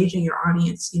for engaging your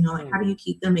audience. Like how do you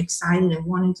keep them excited and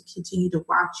wanting to continue to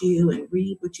watch you and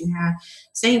read what you have?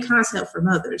 Same concept for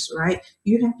mothers, right?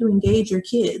 You have to engage your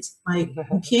kids. Like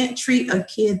you can't treat a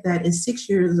kid that is 6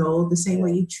 years old the same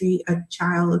way you treat a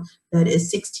child that is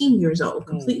 16 years old,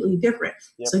 completely different.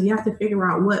 So you have to figure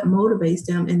out what motivates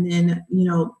them, and then,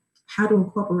 how to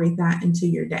incorporate that into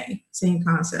your day. Same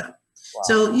concept. Wow.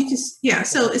 So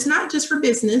so it's not just for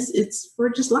business, it's for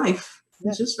just life.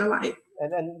 It's just for life.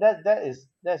 And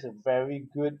that's a very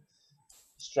good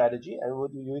strategy. And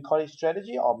would you call it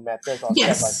strategy or methods or step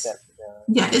by step?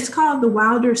 Yeah, it's called the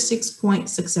Wilder 6-point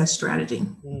success strategy.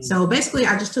 So basically,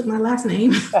 I just took my last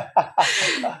name,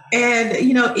 and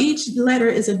each letter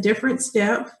is a different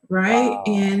step, right? Wow.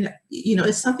 And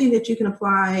it's something that you can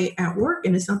apply at work,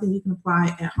 and it's something you can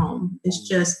apply at home. It's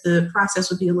just the process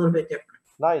would be a little bit different.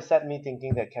 Now it set me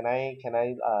thinking that can I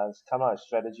come out a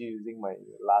strategy using my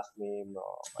last name?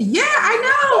 I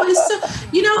know. It's so,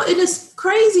 it is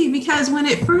crazy because when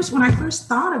I first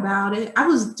thought about it, I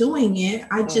was doing it.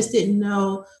 I just didn't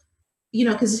know,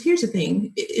 because here's the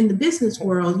thing: in the business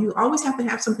world, you always have to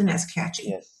have something that's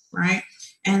catchy, right?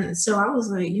 And so I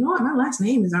was like, you know what, my last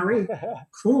name is already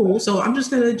cool, so I'm just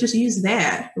gonna use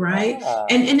that, right?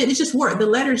 And it just worked. The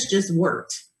letters just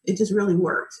worked. It just really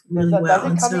worked really well.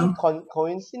 Does it come in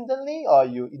coincidentally, or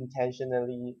you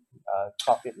intentionally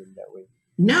thought it in that way?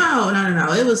 No.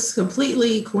 It was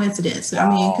completely coincidence. Wow.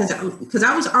 I mean, because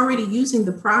I was already using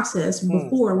the process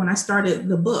before when I started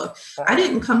the book. I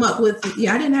didn't come up with,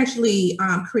 I didn't actually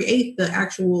create the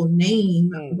actual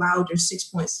name Wilder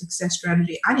 6-point success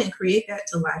strategy. I didn't create that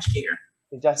till last year.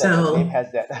 It just that the name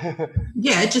has that.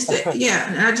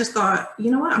 And I just thought,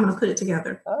 you know what, I'm going to put it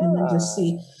together and then just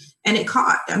see. And it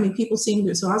caught. I mean, people seemed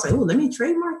to. So I was like, "Oh, let me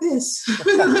trademark this.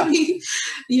 let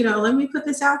me put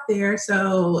this out there."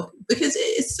 So because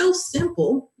it's so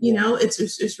simple,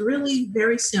 it's really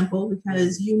very simple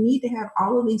because you need to have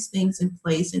all of these things in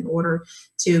place in order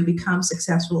to become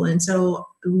successful. And so,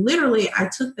 literally,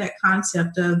 I took that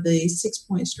concept of the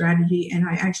 6-point strategy and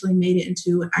I actually made it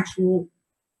into an actual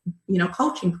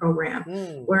coaching program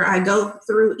where I go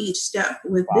through each step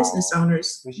with business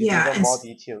owners. We should give more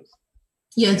details.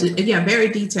 Very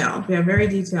detailed. Yeah, very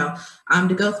detailed.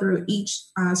 To go through each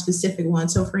specific one.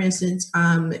 So, for instance,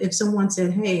 if someone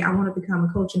said, "Hey, I want to become a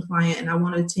coaching client and I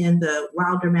want to attend the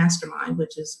Wilder Mastermind,"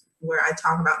 which is where I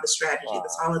talk about the strategy. Wow.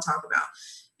 That's all I talk about.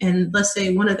 And let's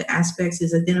say one of the aspects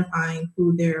is identifying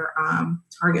who their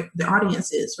the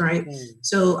audience is, right?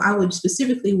 So I would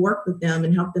specifically work with them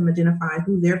and help them identify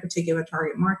who their particular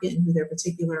target market and who their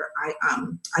particular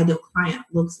ideal client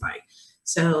looks like.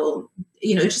 So,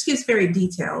 it just gets very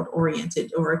detailed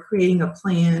oriented, or creating a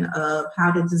plan of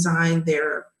how to design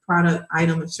their product,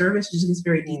 item, or service. It just gets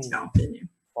very detailed in there.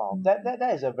 Wow, that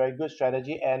is a very good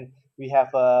strategy. And we have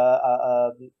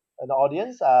an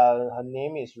audience. Her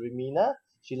name is Remina.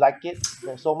 She liked it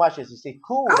so much as you say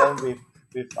cool. Then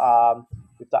with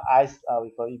the eyes,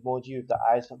 with the emoji with the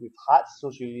eyes with hearts.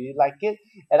 So she really liked it,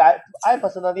 and I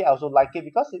personally also like it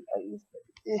because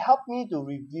it helped me to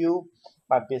review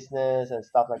my business and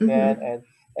stuff like that,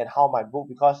 and how my book,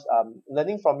 because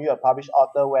learning from you, a published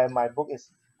author, where my book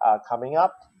is coming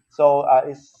up. So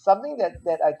it's something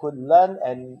that I could learn,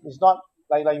 and it's not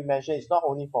like you mentioned, it's not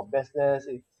only for business.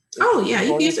 You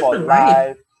can use it for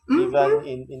life. Even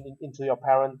into your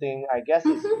parenting, I guess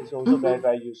it's also very,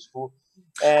 very useful.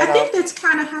 And I think that's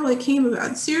kind of how it came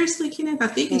about. Seriously, Kenneth, I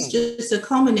think it's just a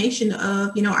culmination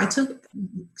of,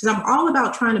 because I'm all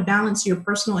about trying to balance your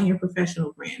personal and your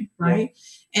professional brand, right?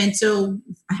 Yeah. And so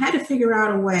I had to figure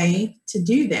out a way to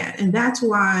do that. And that's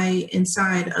why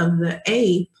inside of the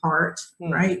A part,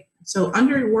 right? So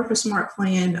under Work a Smart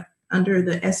Plan, under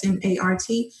the SMART,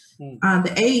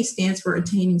 the A stands for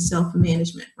attaining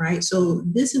self-management, right? So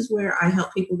this is where I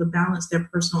help people to balance their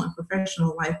personal and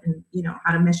professional life, and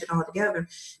how to mesh it all together.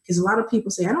 Because a lot of people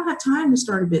say, "I don't have time to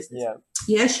start a business." Yeah.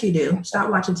 Yes, you do. Stop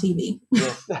watching TV.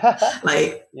 Yes.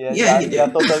 You do. You're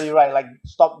totally right. Like,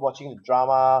 stop watching the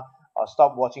drama, or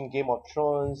stop watching Game of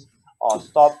Thrones, or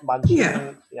stop munching,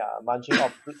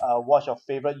 or watch your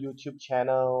favorite YouTube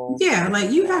channel. Yeah, like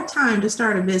you have time to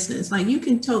start a business. Like you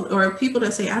can or people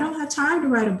that say, "I don't have time to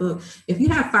write a book." If you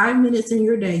have 5 minutes in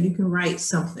your day, you can write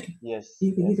something. Yes.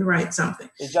 You can write something.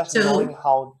 It's just knowing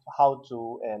how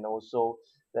to, and also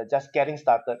just getting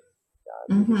started.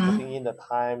 Putting in the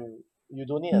time. You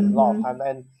don't need a lot of time.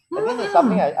 And this is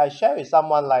something I share with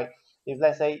someone. Like, if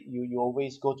let's say you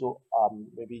always go to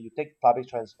maybe you take public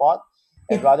transport,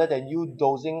 and rather than you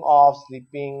dozing off,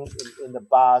 sleeping in the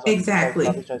bus or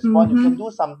public transport, you can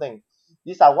do something.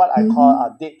 These are what I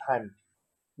call date time.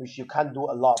 which you can't do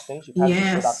a lot of things. You can't be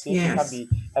Yes, productive. You can't yes. be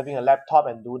having a laptop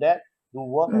and do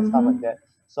work and stuff like Mm-hmm. that.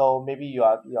 So maybe you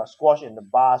are squashed in the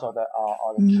bus or the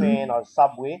train Mm-hmm. or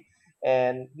subway,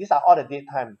 and these are all the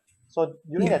daytime. So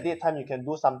during the Yeah. daytime, you can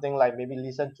do something like maybe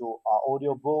listen to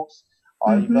audio books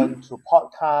or even Mm-hmm. to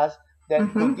podcasts that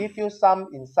will Mm-hmm. give you some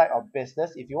insight of business.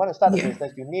 If you want to start a Yeah.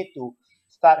 business, you need to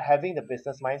start having the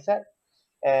business mindset,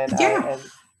 Yeah. and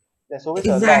there's always a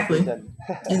lot of Exactly. reason.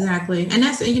 Exactly. And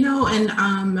that's,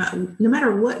 and no matter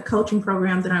what coaching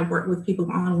program that I work with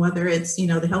people on, whether it's,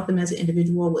 to help them as an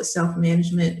individual with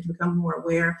self-management, to become more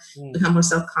aware, Mm, become more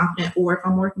self-confident, or if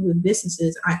I'm working with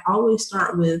businesses, I always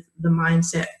start with the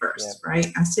mindset yeah, first, right?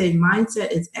 I say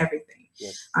mindset is everything.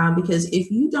 yes. Because if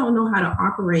you don't know how to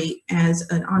operate as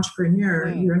an entrepreneur,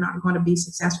 Mm, you're not going to be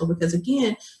successful because,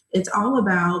 again, it's all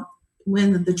about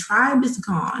when the tribe is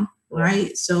gone, yeah.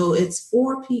 right? So it's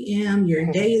 4 p.m., your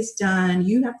day is done,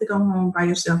 you have to go home by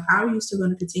yourself. How are you still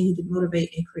going to continue to motivate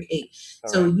and create?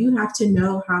 So Correct. you have to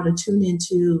know how to tune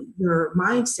into your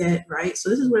mindset, right? So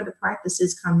this is where the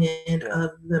practices come in Yeah.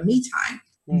 of the me time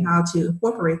and Mm. how to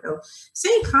incorporate those.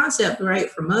 Same concept, right,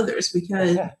 for mothers,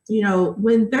 because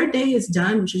when their day is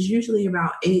done, which is usually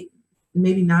about 8,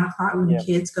 maybe 9 o'clock when the Yeah.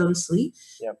 kids go to sleep,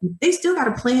 Yep. they still got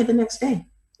to plan the next day,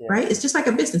 Yeah. right? It's just like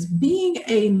a business. Being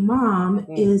a mom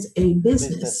Mm. is a Business.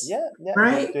 business, Yeah. Yeah. It's a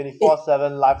right?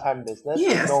 24/7 lifetime business with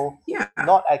Yes, no, yeah.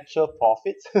 not actual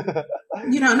profits.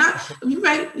 Not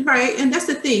right, and that's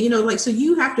the thing, like, so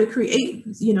you have to create,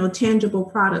 tangible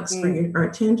products for Mm. your, or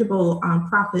tangible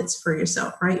profits for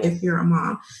yourself, right? If Yes. you're a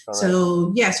mom. Correct.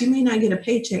 So yes, you may not get a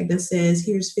paycheck that says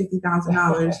here's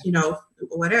 $50,000,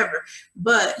 whatever,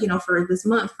 but for this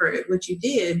month for what you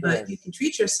did, but you Yes. can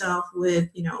treat yourself with,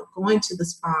 going to the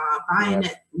spa, buying Yep.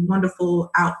 that wonderful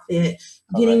outfit,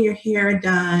 getting Correct. your hair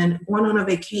done, going on a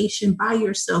vacation by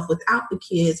yourself without the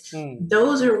kids. Mm.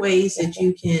 Those are ways that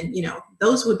you can,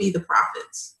 those would be the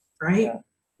profits, Yeah. right?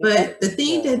 Because But the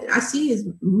thing yeah. that I see is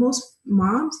most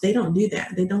moms, they don't do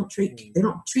that. They don't treat Mm. they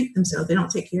don't treat themselves. They don't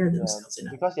take care of Yeah, themselves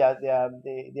enough. because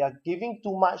they are giving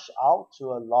too much out to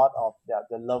a lot of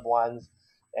their loved ones,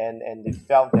 and they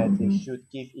felt that they Hmm. should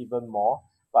give even more.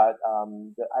 But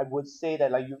I would say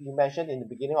that, like you mentioned in the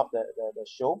beginning of the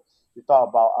show, you talk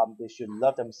about they should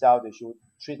love themselves, they should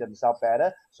treat themselves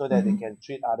better so that they Hmm. can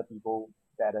treat other people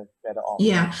better off.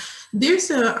 Yeah,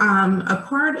 there's a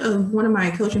part of one of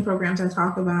my coaching programs. I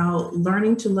talk about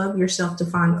learning to love yourself to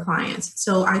find Yeah. clients.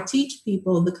 So I teach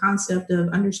people the concept of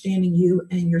understanding you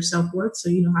and your self-worth, so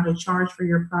you know how to charge for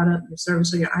your product, your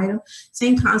service, or your item.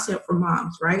 Same concept for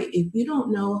moms, right? If you don't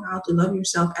know how to love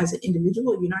yourself as an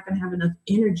individual, you're not going to have enough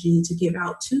energy to give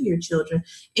out to your children,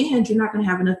 and you're not going to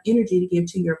have enough energy to give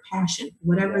to your passion,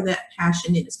 whatever Yeah. that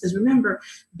passion is. Because remember,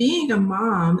 being a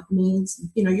mom means,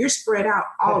 you're spread out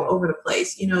all over the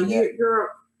place. Yeah.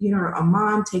 You're a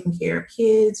mom taking care of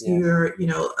kids. Yes. You're,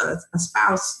 a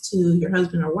spouse to your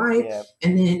husband or wife, Yeah.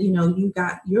 and then you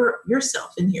got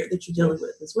yourself in here that you're dealing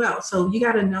with Yes. as well. So you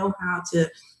got to know how to,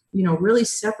 really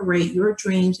separate your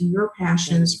dreams and your Mm.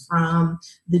 passions from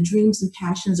the dreams and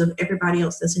passions of everybody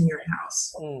else that's in your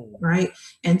house, Mm. right?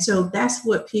 And so that's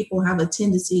what people have a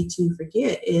tendency to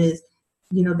forget is,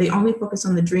 they only focus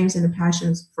on the dreams and the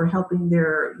passions for helping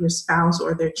your spouse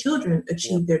or their children Yep.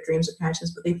 achieve their dreams or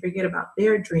passions, but they forget about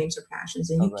their dreams or passions.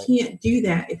 And you Correct. can't do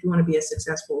that if you want to be a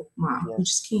successful mom. You Yes.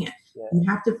 just can't. Yeah. You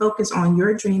have to focus on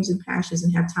your dreams and passions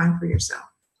and have time for yourself.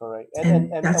 Correct.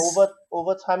 And And that's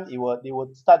over time, it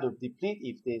would start to deplete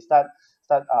if they start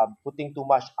putting too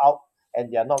much out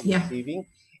and they are not yeah, receiving.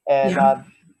 And yeah,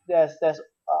 there's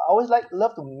I always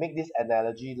love to make this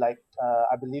analogy. Like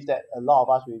I believe that a lot of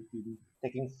us will be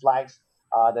taking flights,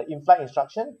 the in-flight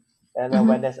instruction, and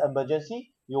when hmm, there's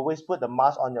emergency, you always put the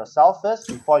mask on yourself first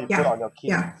before you put yeah, on your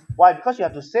kids. yeah, Why? Because you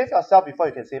have to save yourself before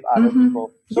you can save other hmm,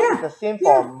 people. So it's yeah, the same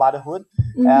for yeah, motherhood,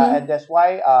 and hmm, that's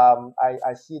why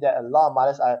I see that a lot of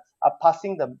mothers are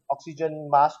passing the oxygen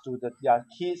mask to their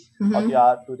kids or hmm,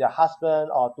 to their husband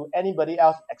or to anybody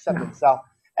else except yeah, themselves,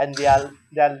 and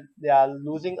they are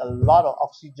losing a lot of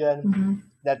oxygen. hmm,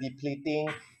 They're depleting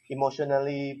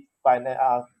emotionally,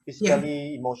 yeah,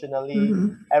 physically, emotionally, hmm,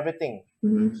 everything.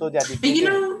 hmm. So they're And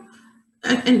depleting.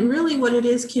 and really what it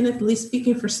is, Kenneth, at least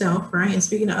speaking for self, right, and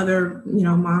speaking to other,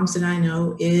 moms that I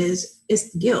know, is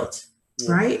it's guilt, Yes.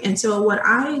 right? And so what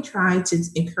I try to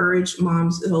encourage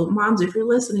moms, so moms, if you're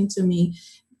listening to me,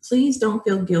 please don't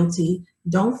feel guilty.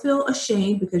 Don't feel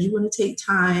ashamed because you want to take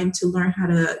time to learn how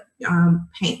to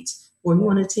paint. or you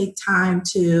want to take time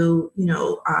to,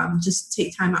 just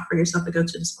take time out for yourself to go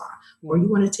to the spa, or you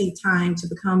want to take time to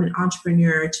become an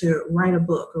entrepreneur, to write a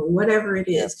book, or whatever it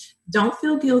Yeah. is. Don't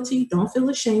feel guilty. Don't feel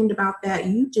ashamed about that.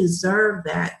 You deserve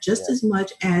that just Yeah. as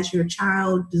much as your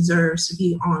child deserves to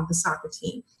be on the soccer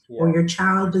team, or Yeah. your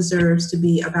child deserves to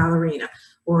be a ballerina,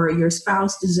 or your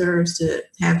spouse deserves to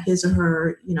have his or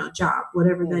her, job,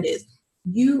 whatever that is.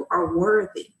 You are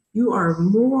worthy. You are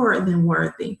more than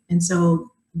worthy. And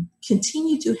so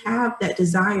continue to have that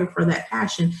desire for that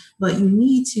passion, but you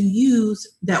need to use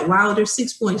that Wilder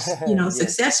 6 point, Yes.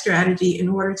 success strategy in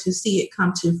order to see it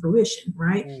come to fruition,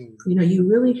 right? Mm. You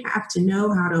really have to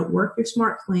know how to work your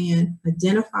smart plan,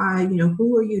 identify,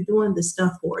 who are you doing this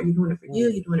stuff for? Are you doing it for you?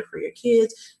 You're doing it for your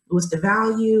kids? What's the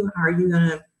value? How are you going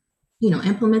to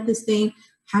implement this thing?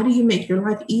 How do you make your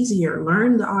life easier?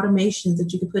 Learn the automations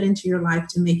that you can put into your life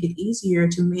to make it easier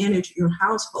to manage your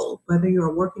household, whether you're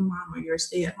a working mom or you're a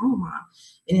stay-at-home mom.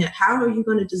 And how are you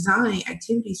going to design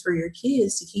activities for your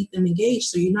kids to keep them engaged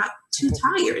so you're not too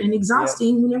tired and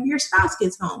exhausting whenever your spouse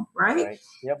gets home, right? Right.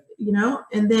 Yep.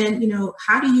 And then,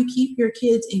 how do you keep your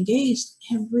kids engaged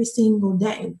every single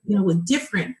day, with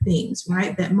different things,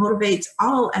 right? That motivates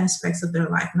all aspects of their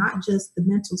life, not just the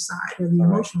mental side or the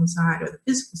emotional side or the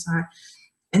physical side.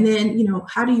 And then,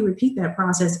 how do you repeat that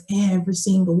process every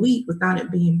single week without it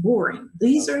being boring?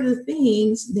 These are the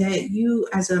things that you,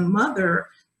 as a mother,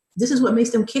 this is what makes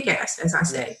them kick ass, as I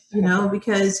say,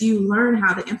 because you learn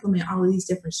how to implement all of these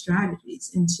different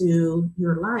strategies into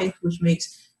your life, which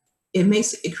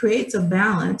it creates a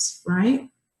balance, right?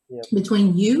 Yep.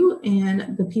 Between you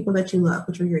and the people that you love,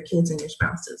 which are your kids and your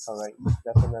spouses. All right,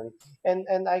 definitely.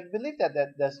 And I believe that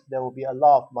there will be a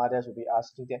lot of mothers will be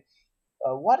asking that,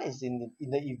 what is in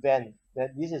the event that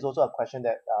this is also a question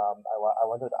that I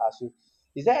wanted to ask you.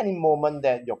 Is there any moment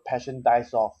that your passion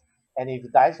dies off? And if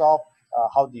it dies off,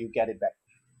 how do you get it back?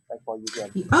 Like for you,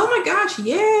 Jen. Oh my gosh,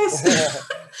 yes.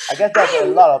 I guess that's a I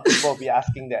am lot of people will be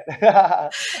asking that.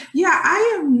 Yeah,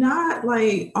 I am not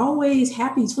like always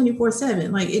happy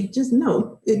 24/7. Like it just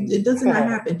no, it does not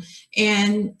happen.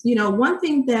 And one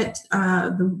thing that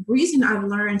the reason I've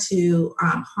learned to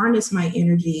harness my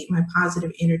energy, my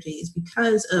positive energy, is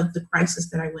because of the crisis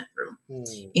that I went through.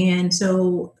 And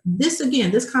so this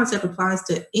concept applies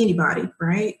to anybody,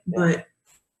 right? But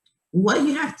what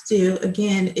you have to do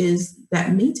again is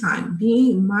that me time,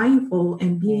 being mindful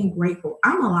and being grateful.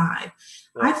 I'm alive.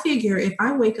 I figure if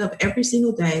I wake up every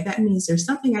single day, that means there's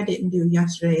something I didn't do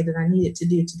yesterday that I needed to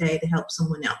do today to help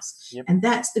someone else. And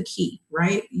that's the key,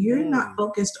 right? You're not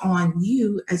focused on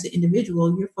you as an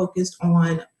individual. You're focused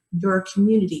on your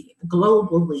community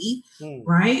globally,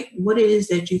 right? What it is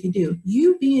that you can do.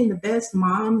 You being the best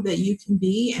mom that you can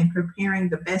be and preparing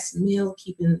the best meal,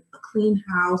 keeping a clean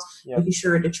house, making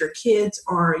sure that your kids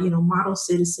are, model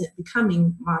citizens,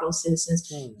 becoming model citizens.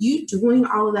 You doing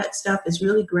all of that stuff is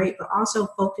really great, but also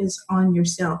focus on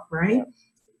yourself, right?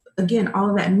 Again, all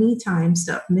of that me time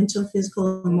stuff, mental,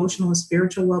 physical, emotional, and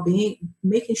spiritual well-being,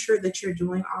 making sure that you're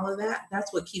doing all of that,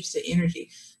 that's what keeps the energy.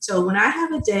 So when I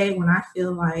have a day when I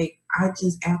feel like I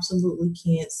just absolutely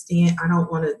can't stand, I don't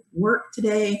want to work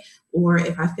today, or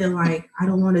if I feel like I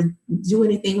don't want to do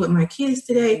anything with my kids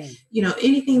today,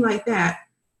 anything like that,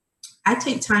 I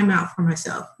take time out for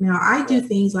myself. Now I do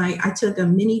things like I took a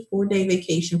mini 4-day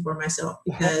vacation for myself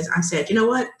because I said, you know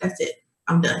what, that's it,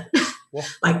 I'm done.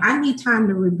 Like I need time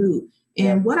to reboot.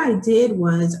 And what I did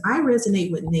was I resonate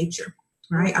with nature,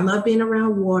 right? I love being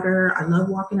around water. I love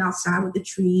walking outside with the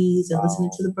trees and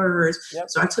listening to the birds.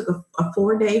 So I took a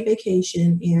 4-day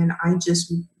vacation and I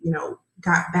just,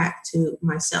 got back to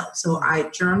myself. So I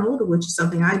journaled, which is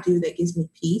something I do that gives me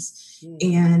peace.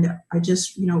 And I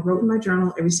just, wrote in my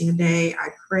journal every single day. I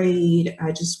prayed.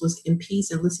 I just was in peace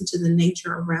and listened to the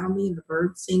nature around me and the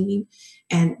birds singing.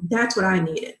 And that's what I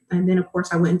needed. And then, of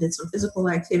course, I went and did some physical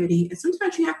activity. And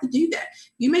sometimes you have to do that.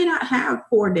 You may not have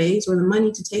 4 days or the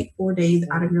money to take 4 days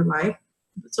out of your life.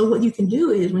 So what you can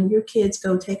do is when your kids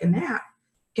go take a nap,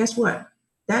 guess what?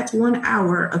 That's 1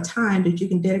 hour of time that you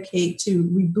can dedicate to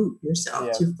reboot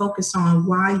yourself, to focus on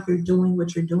why you're doing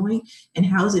what you're doing and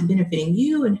how is it benefiting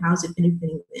you and how is it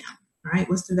benefiting them, right?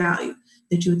 What's the value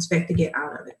that you expect to get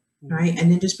out of it, right?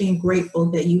 And then just being grateful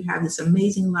that you have this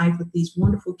amazing life with these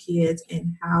wonderful kids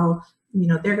and how,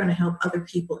 they're going to help other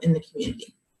people in the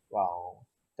community. Wow,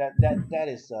 that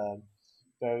is a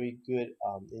very good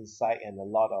insight and a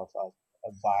lot of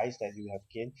advice that you have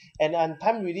given. And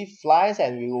time really flies,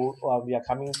 and we are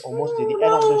coming almost to the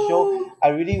end of the show. I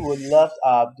really would love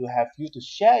to have you to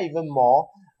share even more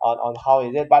on how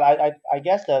is it. But I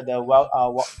guess the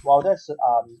wellness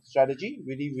strategy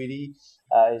really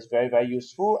is very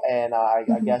useful, and I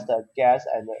guess Mhm. the guests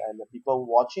and the people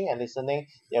watching and listening,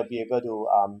 they'll be able to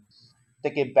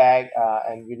take it back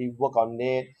and really work on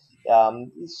it.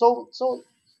 So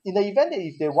in the event that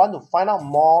if they want to find out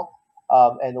more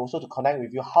and also to connect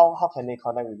with you, how can they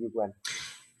connect with you, Gwen?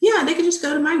 Yeah, they can just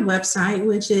go to my website,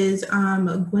 which is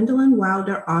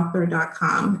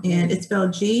gwendolynwilderauthor.com. And it's Mm,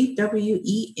 spelled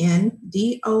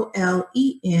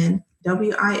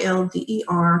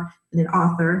GWENDOLENWILDER, and then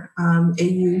author,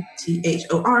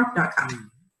 AUTHOR.com. mm.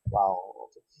 Wow.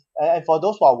 Okay. And for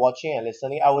those who are watching and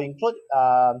listening, I will include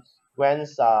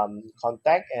Gwen's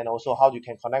contact and also how you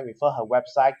can connect with her, her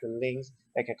website, the links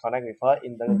that can connect with her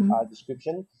in the Mhm.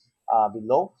 description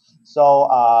below. So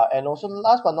and also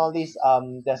last but not least,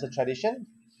 there's a tradition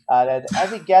that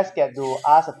every guest get to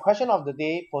ask a question of the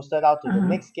day posted out to the Uh-huh.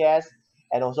 next guest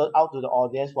and also out to the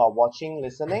audience who are watching,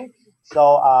 listening.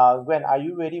 So Gwen, are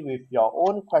you ready with your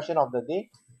own question of the day?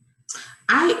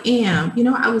 I am.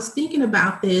 I was thinking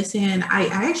about this, and I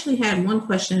actually had one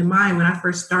question in mind when I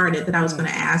first started that I was going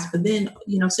to Hmm. ask. But then,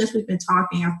 since we've been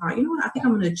talking, I thought, what, I think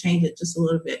I'm going to change it just a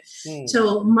little bit. Hmm.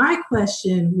 So, my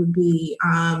question would be,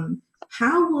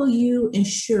 how will you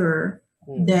ensure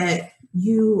Hmm. that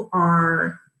you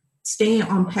are staying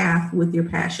on path with your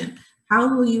passion? How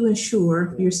will you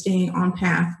ensure you're Hmm. staying on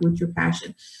path with your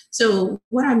passion? So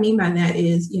what I mean by that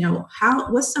is,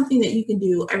 what's something that you can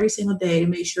do every single day to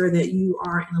make sure that you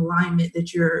are in alignment,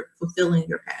 that you're fulfilling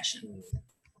your passion. Hmm.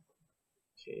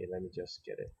 Okay, let me just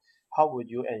get it. How would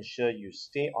you ensure you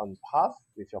stay on path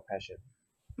with your passion?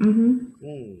 Mm-hmm.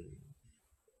 Hmm.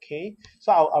 Okay,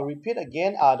 so I'll repeat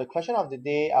again. The question of the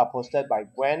day posted by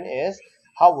Gwen is,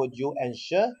 how would you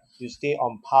ensure you stay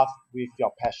on path with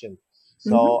your passion?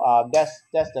 So Mm-hmm.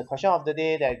 that's the question of the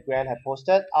day that Gwen had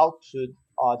posted out to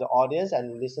the audience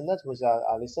and listeners who's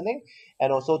are listening,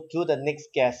 and also to the next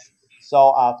guest.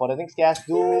 So for the next guest,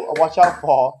 do watch out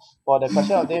for the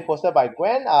question of the day posted by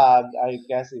Gwen. I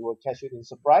guess it will catch you in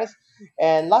surprise.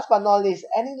 And last but not least,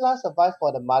 any last advice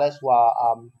for the mothers who are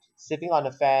sitting on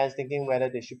the fence, thinking whether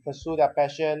they should pursue their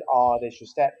passion or they should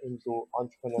step into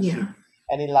entrepreneurship? Yeah.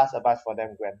 Any last advice for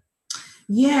them, Gwen?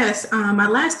 Yes, my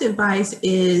last advice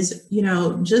is,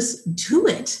 just do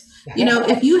it.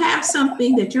 If you have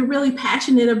something that you're really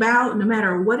passionate about, no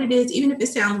matter what it is, even if it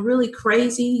sounds really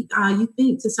crazy, you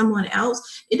think to someone else,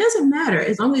 it doesn't matter.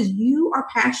 As long as you are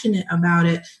passionate about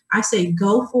it, I say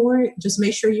go for it. Just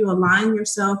make sure you align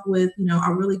yourself with,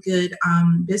 a really good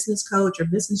business coach or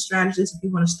business strategist if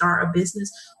you want to start a business,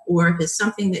 or if it's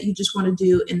something that you just want to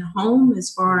do in the home,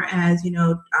 as far Hmm. as,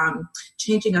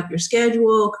 changing up your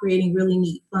schedule, creating really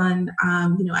neat, fun,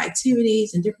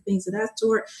 activities and different things of that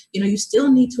sort. You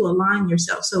still need to align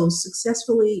yourself. So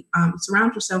successfully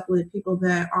surround yourself with people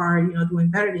that are, doing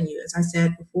better than you, as I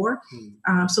said before.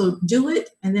 Hmm. So do it,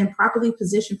 and then properly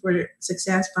position for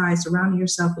success by surrounding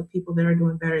yourself with people that are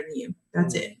doing better than you.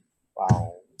 That's Hmm. it.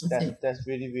 Wow, That's it. that's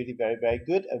really very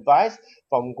good advice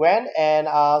from Gwen. And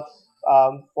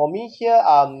for me here,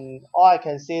 all I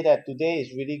can say that today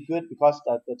is really good because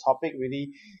the topic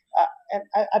really, and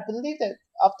I believe that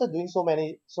after doing so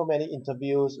many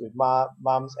interviews with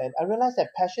moms, and I realized that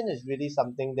passion is really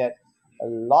something that a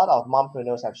lot of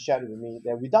mompreneurs have shared with me.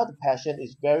 That without the passion,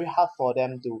 it's very hard for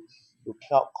them to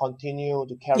continue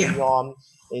to carry Yeah. on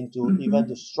into even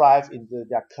to Mm-hmm. strive into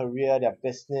their career, their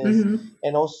business. Mm-hmm.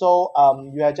 And also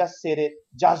you have just said it,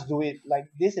 just do it. Like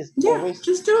this is Yeah, always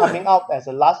just do coming it. out as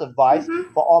a last advice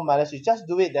Mm-hmm. for all mothers. You just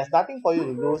do it, there's nothing for you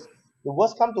to Mm-hmm. lose. The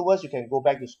worst come to worst, you can go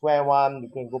back to square one, you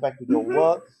can go back to your Mm-hmm.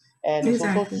 work. And it's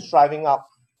also Exactly. striving up.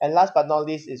 And last but not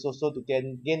least is also to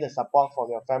gain the support from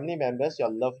your family members, your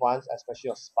loved ones, especially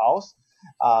your spouse,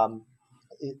 um,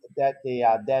 that they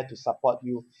are there to support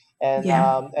you. Yeah. And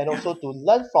Yeah. also to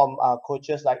learn from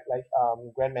coaches like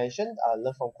Grant mentioned,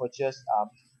 learn from coaches,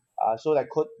 so that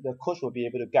the coach will be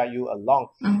able to guide you along.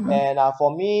 Mm-hmm. And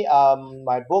for me,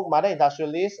 my book Mother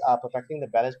Industrialist, Perfecting the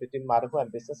Balance Between Motherhood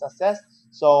and Business Success.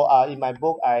 So in my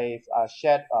book, I've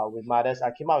shared with mothers,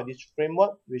 I came out with this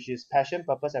framework, which is passion,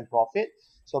 purpose, and profit.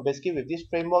 So basically, with this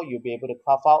framework, you'll be able to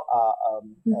carve out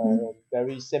Mm-hmm. a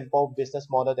very simple business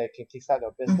model that can kickstart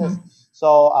your business. Mm-hmm.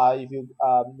 So if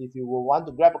you will want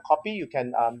to grab a copy, you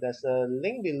can. There's a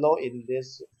link below in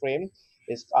this frame.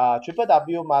 It's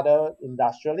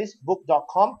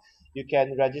www.motherindustrialistbook.com. You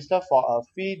can register for a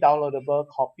free downloadable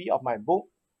copy of my book,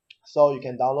 so you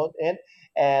can download it.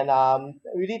 and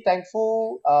really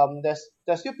thankful.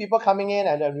 There's still people coming in,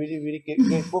 and I'm really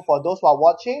grateful for those who are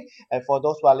watching and for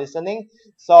those who are listening.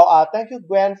 So thank you,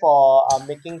 Gwen, for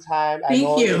making time. I Thank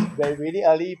know it's you. very really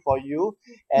early for you,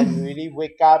 and really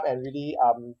wake up and really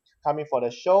coming for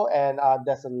the show. And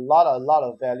there's a lot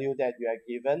of value that you are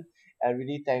given. And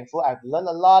really thankful. I've learned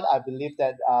a lot. I believe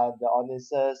that the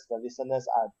audiences, the listeners,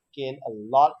 are gained a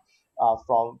lot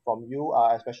from you,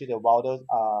 especially the Wilder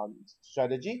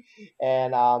strategy.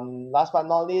 And last but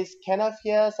not least, Kenneth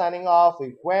here signing off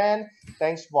with Gwen.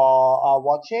 Thanks for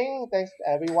watching. Thanks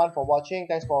everyone for watching.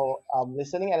 Thanks for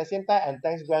listening at the same time, and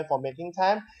thanks Gwen for making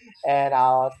time. And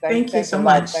Thank you thanks a so lot.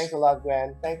 much. Thanks a lot,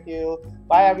 Gwen. Thank you.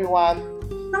 Bye everyone,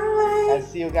 and Bye.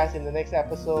 see you guys in the next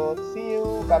episode. See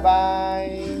you. Bye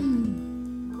bye.